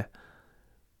and bigger,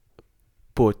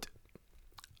 but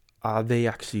are they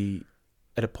actually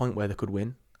at a point where they could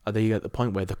win? Are they at the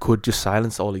point where they could just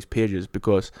silence all these pages?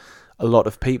 Because a lot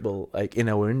of people, like in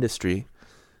our industry,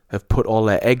 have put all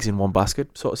their eggs in one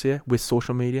basket, so to say, with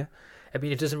social media. I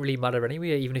mean, it doesn't really matter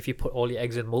anyway. Even if you put all your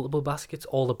eggs in multiple baskets,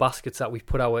 all the baskets that we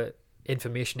put our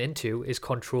information into is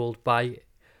controlled by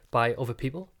other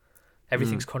people.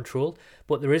 Everything's controlled.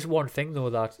 But there is one thing,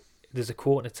 though, that there's a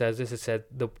quote, and it says this. It said,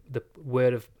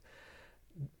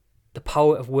 the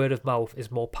power of word of mouth is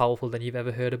more powerful than you've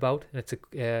ever heard about. And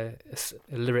it's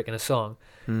a lyric in a song.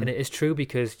 And it is true,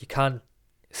 because you can't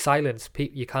silence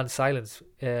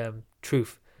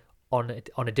truth on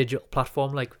a digital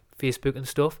platform like Facebook and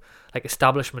stuff. Like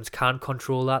establishments can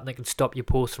control that, and they can stop your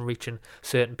posts from reaching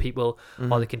certain people,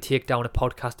 or they can take down a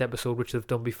podcast episode, which they've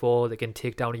done before. They can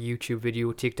take down a YouTube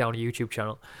video, take down a YouTube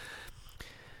channel.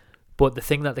 But the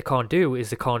thing that they can't do is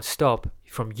they can't stop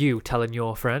from you telling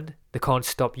your friend. They can't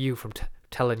stop you from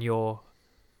telling your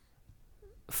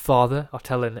father, or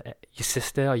telling your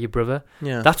sister or your brother.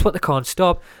 Yeah, that's what they can't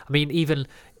stop. I mean, even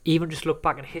just look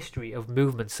back in history of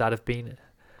movements that have been,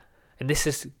 and this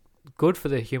is good for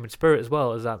the human spirit as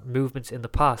well, is that movements in the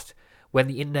past, when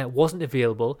the internet wasn't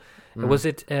available, was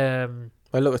it? I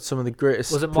look at some of the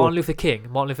greatest. Was it Martin Luther King?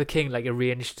 Martin Luther King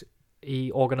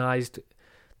he organised.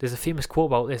 There's a famous quote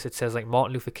about this. It says like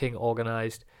Martin Luther King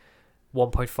organised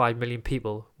 1.5 million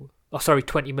people.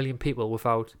 20 million people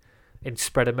and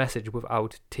spread a message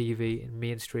without TV and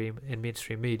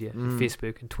mainstream media, and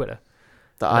Facebook and Twitter.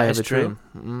 I have a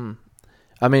dream.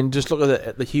 I mean, just look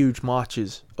at the huge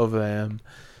marches of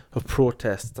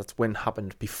protests that's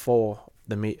happened before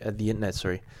the internet.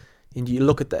 Sorry, and you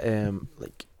look at the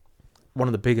like one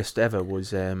of the biggest ever was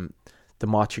the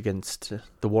march against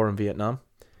the war in Vietnam.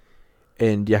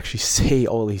 And you actually see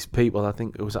all these people. I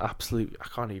think it was I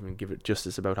can't even give it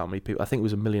justice about how many people. I think it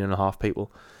was 1.5 million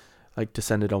people, like,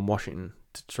 descended on Washington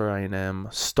to try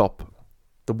and stop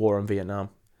the war in Vietnam,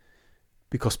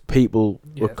 because people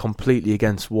were completely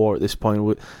against war at this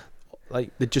point.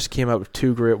 Like, they just came out of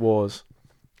 2 great wars,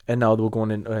 and now they were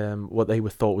going in what they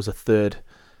thought was a third,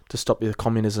 to stop the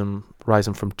communism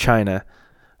rising from China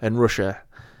and Russia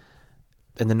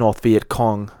and the North Viet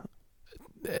Cong.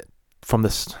 From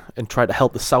this, and try to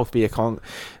help the South Vietnamese,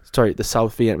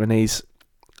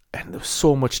 and there was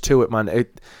so much to it, man.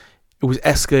 It was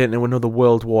escalating into another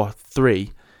World War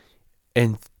III,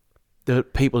 and the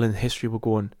people in history were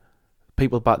going.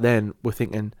 People back then were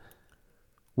thinking,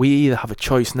 we either have a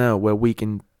choice now where we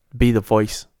can be the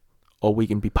voice, or we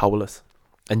can be powerless,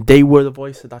 and they were the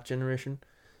voice of that generation.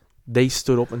 They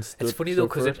stood up and stood. It's funny though,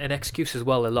 because an excuse as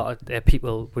well. A lot of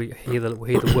people hear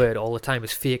the word all the time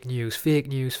is fake news, fake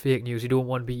news, fake news. You don't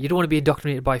want to be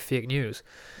indoctrinated by fake news.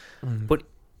 But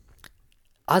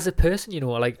as a person,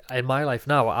 like in my life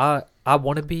now, I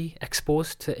want to be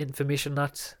exposed to information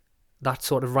that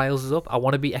sort of riles us up. I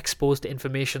want to be exposed to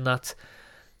information that's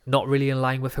not really in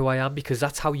line with who I am, because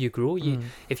that's how you grow.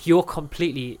 If you're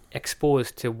completely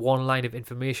exposed to one line of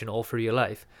information all through your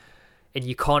life, and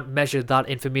you can't measure that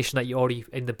information that you already,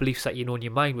 in the beliefs that you know in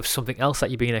your mind, with something else that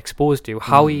you're being exposed to.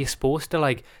 How are you supposed to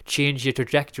like change your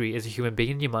trajectory as a human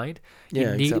being in your mind?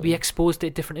 You need to be exposed to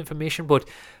different information, but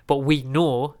we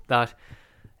know that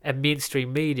a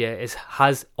mainstream media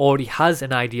already has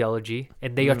an ideology,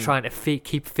 and they are trying to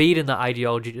keep feeding that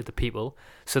ideology to the people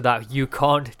so that you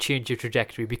can't change your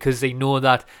trajectory, because they know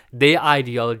that their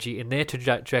ideology and their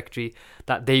trajectory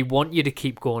that they want you to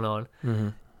keep going on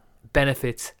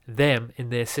benefits them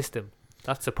in their system.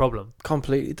 That's the problem.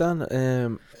 Completely, Dan.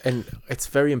 And it's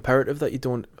very imperative that you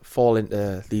don't fall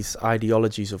into these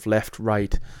ideologies of left,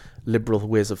 right, liberal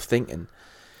ways of thinking.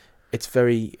 It's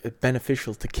very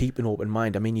beneficial to keep an open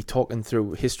mind. I mean, you're talking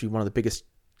through history, one of the biggest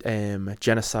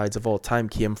genocides of all time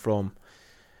came from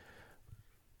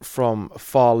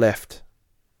far left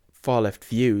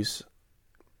views,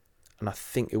 and I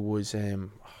think it was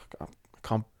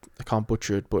I can't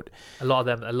butcher it, but there has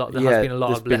been a lot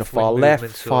of left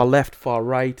far left, far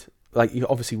right. Like,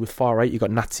 obviously with far right, you got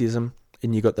Nazism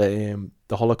and you got the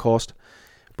Holocaust,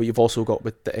 but you've also got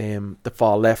with the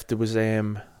far left,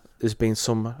 there's been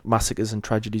some massacres and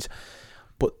tragedies.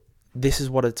 But this is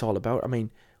what it's all about. I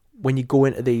mean, when you go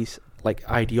into these like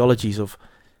ideologies of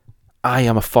I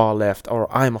am a far left, or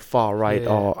I am a far right,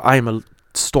 or I am a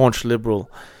staunch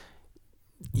liberal,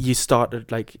 you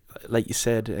started like you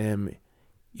said,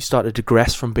 you start to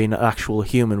digress from being an actual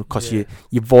human, because you're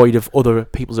void of other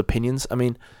people's opinions. I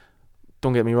mean,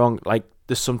 don't get me wrong, like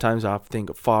there's sometimes I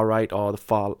think far right or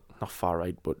not far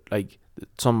right, but like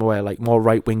somewhere like more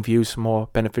right wing views more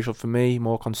beneficial for me,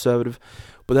 more conservative.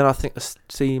 But then I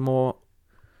see more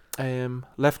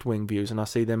left wing views, and I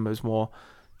see them as more,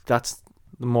 that's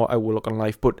the more outlook on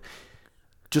life. But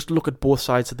just look at both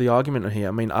sides of the argument here.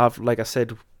 I mean, like I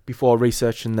said before,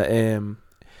 researching the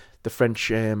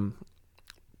French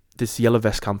this Yellow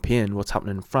Vest campaign, what's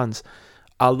happening in France,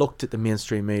 I looked at the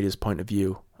mainstream media's point of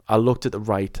view, I looked at the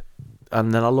right,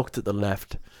 and then I looked at the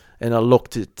left, and I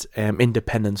looked at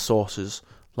independent sources,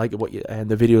 like what and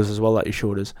the videos as well that you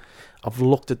showed us. I've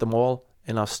looked at them all,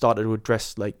 and I've started to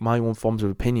address like my own forms of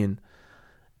opinion,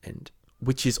 and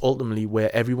which is ultimately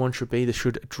where everyone should be. They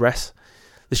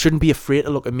shouldn't be afraid to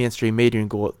look at mainstream media and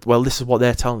go, well, this is what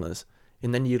they're telling us,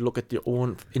 and then you look at your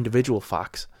own individual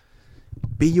facts.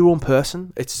 Be your own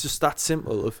person. It's just that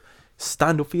simple. Of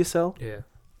stand up for yourself. Yeah.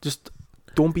 Just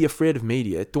don't be afraid of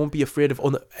media. Don't be afraid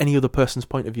of any other person's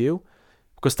point of view,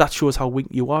 because that shows how weak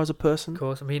you are as a person. Of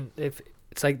course. I mean, if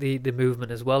it's like the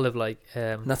movement as well of like.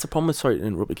 And that's the problem. Sorry to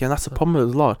interrupt again. That's the problem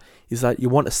with a lot, is that you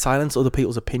want to silence other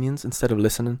people's opinions instead of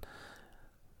listening.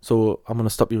 So I'm going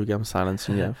to stop you again,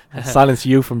 silencing you. Silence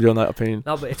you from doing that opinion.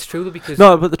 No, but it's true, because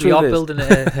but the truth we are building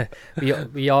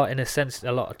we are in a sense,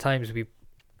 a lot of times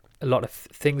a lot of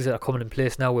things that are coming in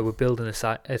place now where we're building a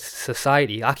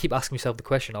society. I keep asking myself the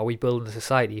question: are we building a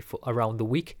society around the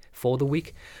weak, for the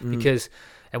weak? Because,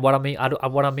 and what I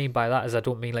mean by that is, I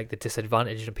don't mean like the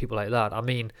disadvantaged and people like that. I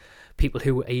mean people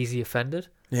who are easily offended.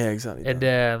 Yeah, exactly.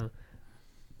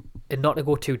 And not to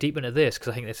go too deep into this, because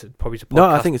I think it's probably a podcast. No,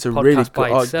 I think it's a really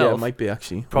good. Yeah, it might be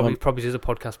actually. Probably is a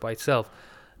podcast by itself.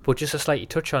 But just a slightly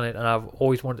touch on it, and I've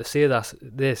always wanted to say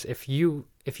this: if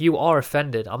you are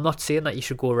offended, I'm not saying that you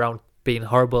should go around being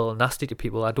horrible and nasty to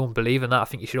people. I don't believe in that. I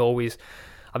think you should always,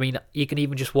 I mean, you can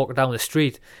even just walk down the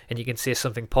street and you can say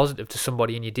something positive to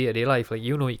somebody in your day-to-day life. Like,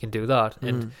 you can do that,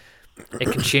 and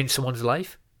it can change someone's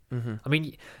life. I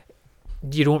mean,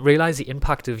 you don't realise the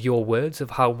impact of your words, of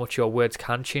how much your words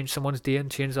can change someone's day and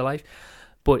change their life.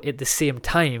 But at the same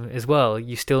time as well,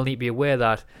 you still need to be aware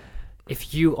that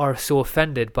if you are so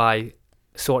offended by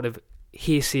sort of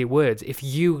hearsay words, if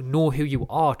you know who you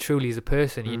are truly as a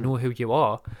person, you know who you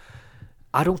are,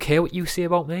 I don't care what you say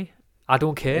about me. I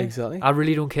don't care. Exactly. I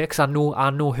really don't care, because I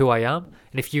know who I am.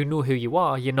 And if you know who you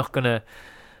are, you're not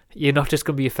just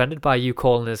gonna be offended by you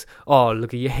calling us, oh,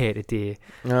 look at your hair today.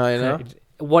 No, I know.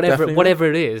 Whatever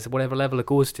it is, whatever level it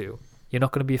goes to, you're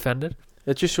not gonna be offended.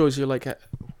 It just shows you, like,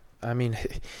 I mean,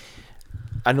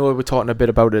 I know we're talking a bit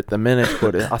about it at the minute,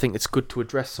 but I think it's good to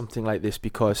address something like this,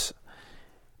 because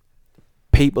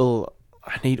people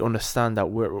need to understand that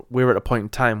we're at a point in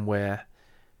time where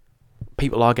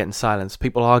people are getting silenced,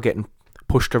 people are getting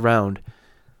pushed around,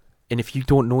 and if you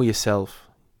don't know yourself,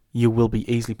 you will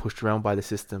be easily pushed around by the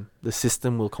system. The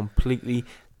system will completely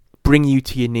bring you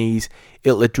to your knees.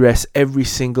 It'll address every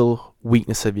single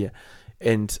weakness of you,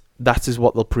 and that is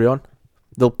what they'll prey on.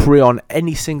 They'll prey on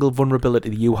any single vulnerability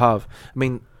that you have. I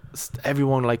mean,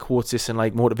 everyone like quotes this in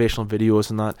like motivational videos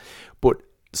and that, but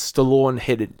Stallone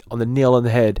hit it on the nail on the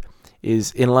head.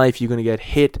 Is in life you're going to get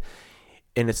hit,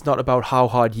 and it's not about how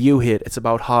hard you hit, it's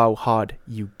about how hard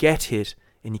you get hit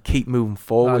and you keep moving I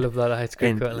forward. love that. It's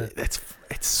great. And it's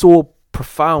so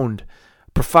profound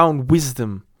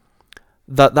wisdom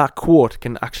that quote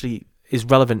is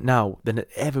relevant now than it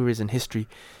ever is in history,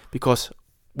 because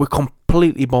we're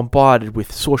completely bombarded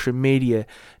with social media,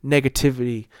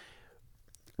 negativity,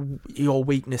 your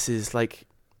weaknesses, like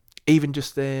even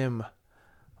just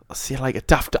see like a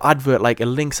daft advert, like a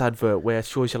Lynx advert where it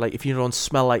shows you like if you don't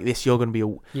smell like this, you're going to be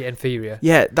You're inferior.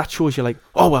 Yeah, that shows you like,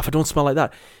 oh, well, if I don't smell like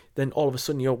that, then all of a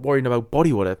sudden you're worrying about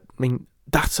body odor. I mean,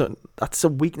 that's a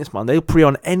weakness, man. They'll prey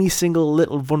on any single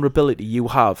little vulnerability you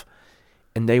have,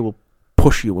 and they will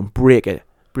push you and break you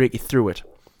through it.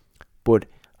 But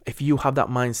if you have that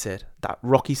mindset, that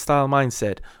Rocky style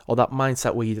mindset, or that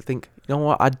mindset where you think, you know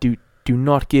what, I do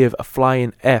not give a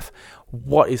flying F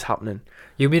what is happening.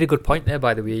 You made a good point there,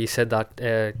 by the way. You said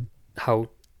that how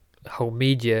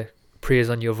media preys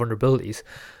on your vulnerabilities.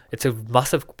 It's a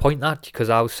massive point, that, because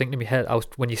I was thinking in my head,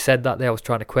 when you said that there, I was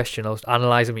trying to question, I was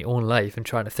analysing my own life and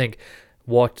trying to think,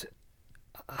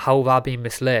 how have I been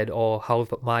misled, or how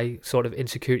have my sort of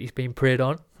insecurities been preyed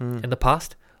on in the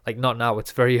past? Like, not now.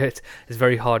 It's very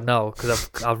hard now, because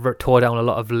I've peeled a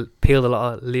lot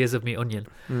of layers of my onion.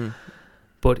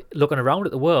 But looking around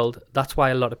at the world, that's why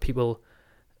a lot of people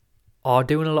are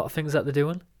doing a lot of things that they're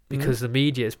doing, because the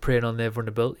media is preying on their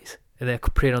vulnerabilities, and they're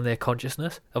preying on their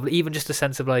consciousness of even just a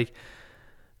sense of like,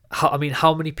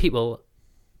 how many people,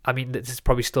 this is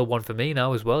probably still one for me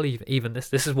now as well, even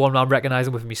this is one I'm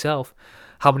recognising with myself.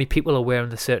 How many people are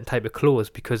wearing a certain type of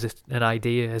clothes because an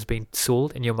idea has been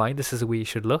sold in your mind, this is the way you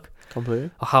should look.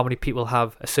 Completely. Or how many people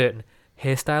have a certain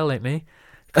hairstyle like me,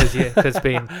 because do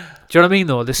you know what I mean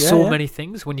though? There's so many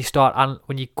things when you start, and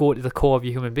when you go to the core of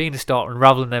your human being and start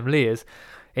unraveling them layers,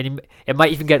 and it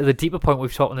might even get to the deeper point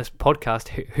we've talked on this podcast,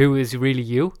 who is really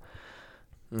you.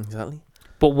 Exactly.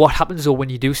 But what happens though when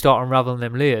you do start unraveling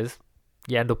them layers,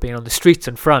 you end up being on the streets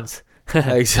in France.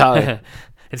 Exactly.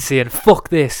 And saying, fuck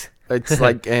this. It's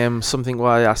like something what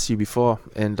I asked you before,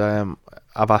 and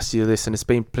I've asked you this, and it's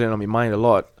been playing on my mind a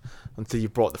lot until you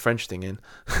brought the French thing in.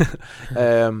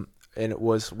 And it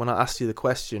was when I asked you the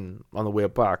question on the way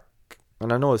back,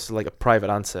 and I know it's like a private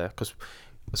answer, because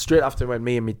straight after when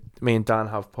me and Dan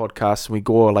have podcasts, and we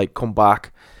go like come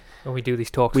back, when we do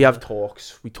these talks, we have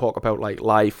talks. We talk about like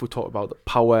life. We talk about the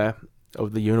power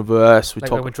of the universe. We like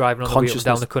talk when we're driving on the way up and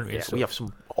down the country. Yeah, we have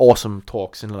some awesome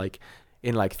talks in like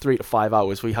 3 to 5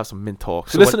 hours. We have some mint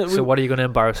talks. So what are you going to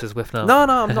embarrass us with now? No,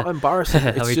 I'm not embarrassing.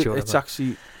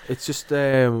 It's just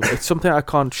it's something I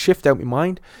can't shift out my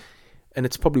mind, and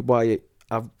it's probably why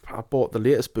I bought the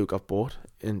latest book I've bought,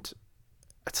 and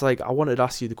it's like I wanted to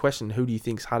ask you the question: who do you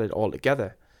think's had it all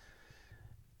together?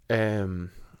 And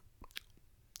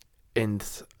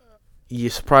you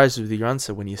surprised with your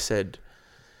answer when you said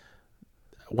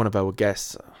one of our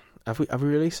guests. Have we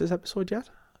released this episode yet?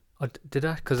 Did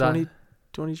I? Because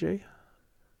Tony J.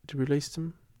 Did we release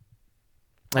them?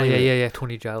 Oh yeah.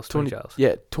 Tony Giles.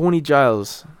 Yeah, Tony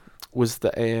Giles was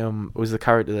the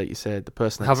character that you said, the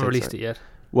person. I haven't released it yet.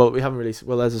 Well, we haven't released it.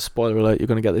 Well, there's a spoiler alert. You're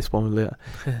going to get this one later.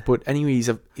 But anyway, he's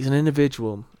an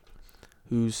individual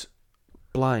who's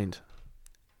blind,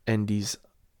 and he's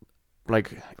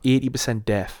like 80%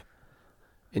 deaf,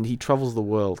 and he travels the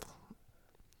world.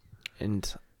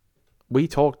 And we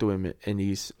talked to him, and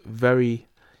he's very,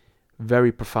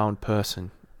 very profound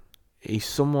person. He's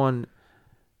someone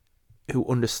who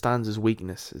understands his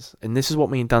weaknesses, and this is what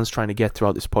me and Dan's trying to get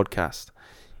throughout this podcast.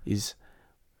 This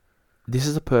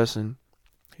is a person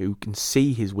who can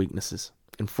see his weaknesses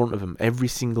in front of him every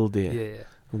single day,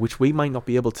 which we might not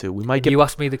be able to. We might. You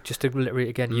asked me just to reiterate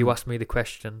again. You asked me the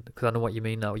question, because I know what you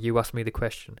mean now. You asked me the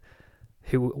question: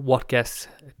 what guests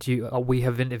we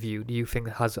have interviewed? Do you think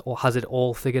has it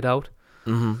all figured out?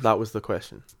 Mm-hmm. That was the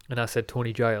question. And I said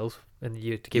Tony Giles, and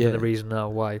you to give me the reason now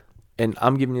why. And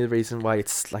I'm giving you the reason why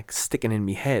it's like sticking in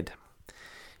my head,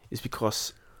 is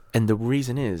because, and the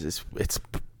reason is it's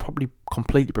probably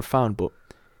completely profound, but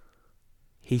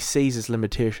he sees his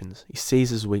limitations, he sees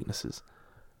his weaknesses,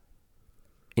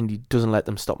 and he doesn't let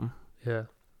them stop him. Yeah.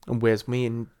 And whereas me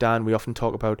and Dan, we often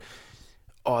talk about,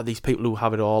 these people who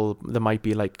have it all, they might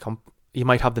be like, you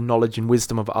might have the knowledge and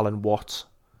wisdom of Alan Watts,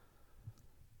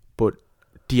 but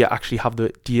do you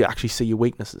actually see your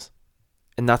weaknesses?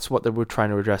 And that's what we're trying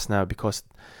to address now, because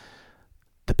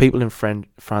the people in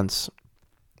France,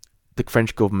 the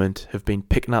French government, have been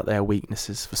picking out their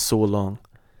weaknesses for so long.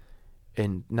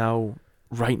 And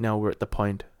right now we're at the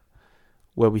point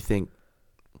where we think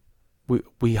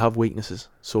we have weaknesses,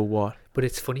 so what? But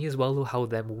it's funny as well though how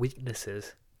them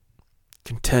weaknesses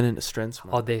can turn into strengths,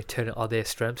 man. Are they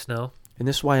strengths now? And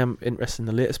this is why I'm interested in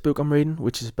the latest book I'm reading,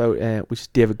 which is about which is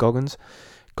David Goggins.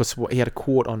 because he had a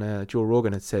quote on Joe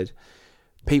Rogan that said,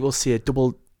 "People say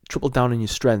triple down on your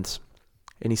strengths,"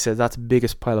 and he said that's the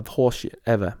biggest pile of horseshit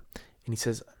ever. And he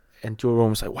says, and Joe Rogan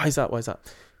was like, "Why is that? Why is that?"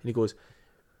 And he goes,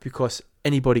 "Because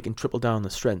anybody can triple down on their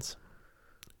strengths,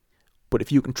 but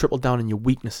if you can triple down on your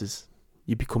weaknesses,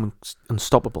 you become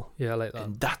unstoppable." Yeah, I like that.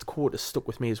 And that quote has stuck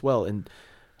with me as well. And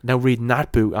now reading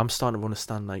that book, I'm starting to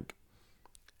understand, like,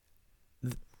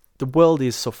 the world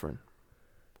is suffering.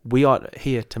 We are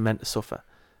here to meant to suffer,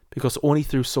 because only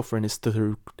through suffering is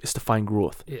to find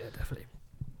growth. Yeah, definitely.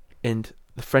 And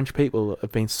the French people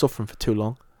have been suffering for too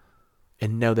long,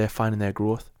 and now they're finding their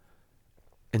growth.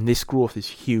 And this growth is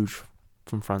huge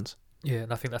from France. Yeah,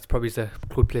 and I think that's probably a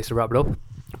good place to wrap it up.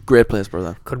 Great place,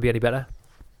 brother. Couldn't be any better.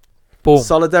 Boom.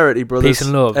 Solidarity, brothers. Peace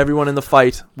and love. Everyone in the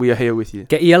fight, we are here with you.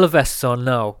 Get your yellow vests on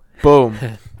now. Boom.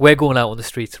 We're going out on the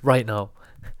streets right now.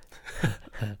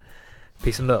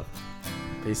 Peace and love.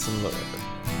 Peace and love.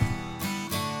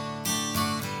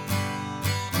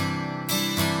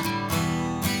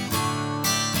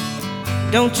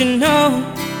 Don't you know,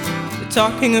 they're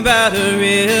talking about a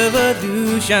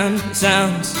revolution. It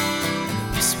sounds like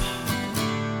a whisper.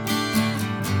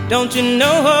 Don't you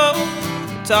know,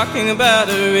 they're talking about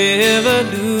a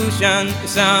revolution. It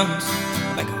sounds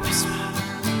like a whisper.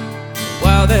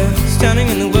 While they're standing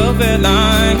in the welfare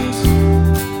lines,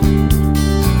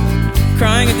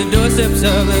 crying at the doorsteps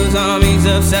of those armies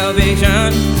of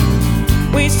salvation,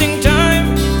 wasting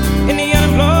time in the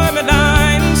unemployment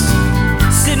lines,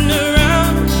 sitting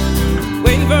around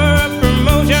waiting for a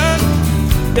promotion.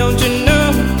 Don't you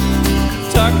know,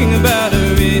 talking about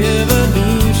a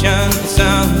revolution. It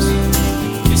sounds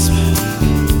whisper.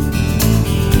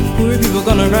 Poor people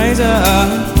gonna rise up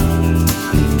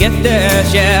and get their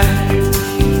share.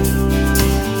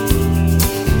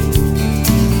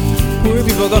 Poor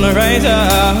people gonna rise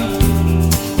up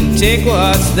and take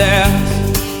what's theirs.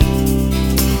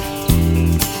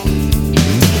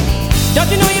 Don't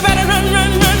you know you better run,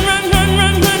 run, run, run, run,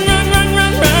 run, run, run, run,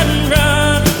 run, run,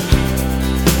 run.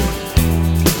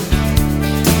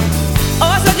 Oh,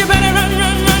 I said you better run,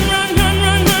 run, run, run, run,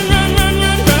 run, run, run, run,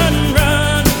 run, run,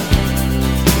 run.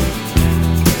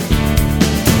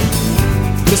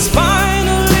 'Cause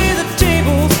finally the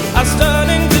tables are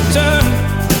starting to turn,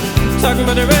 talking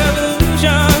about a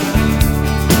revolution.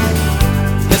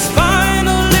 Yes,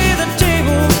 finally the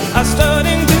tables are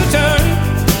starting to turn,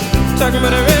 talking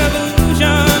about a revolution.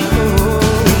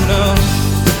 Oh no,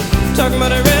 talking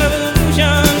about a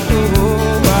revolution.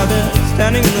 Oh, while they're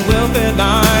standing in the welfare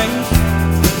lines,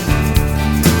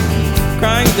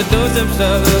 crying at the doorsteps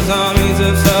of those armies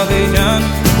of salvation,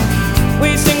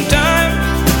 wasting time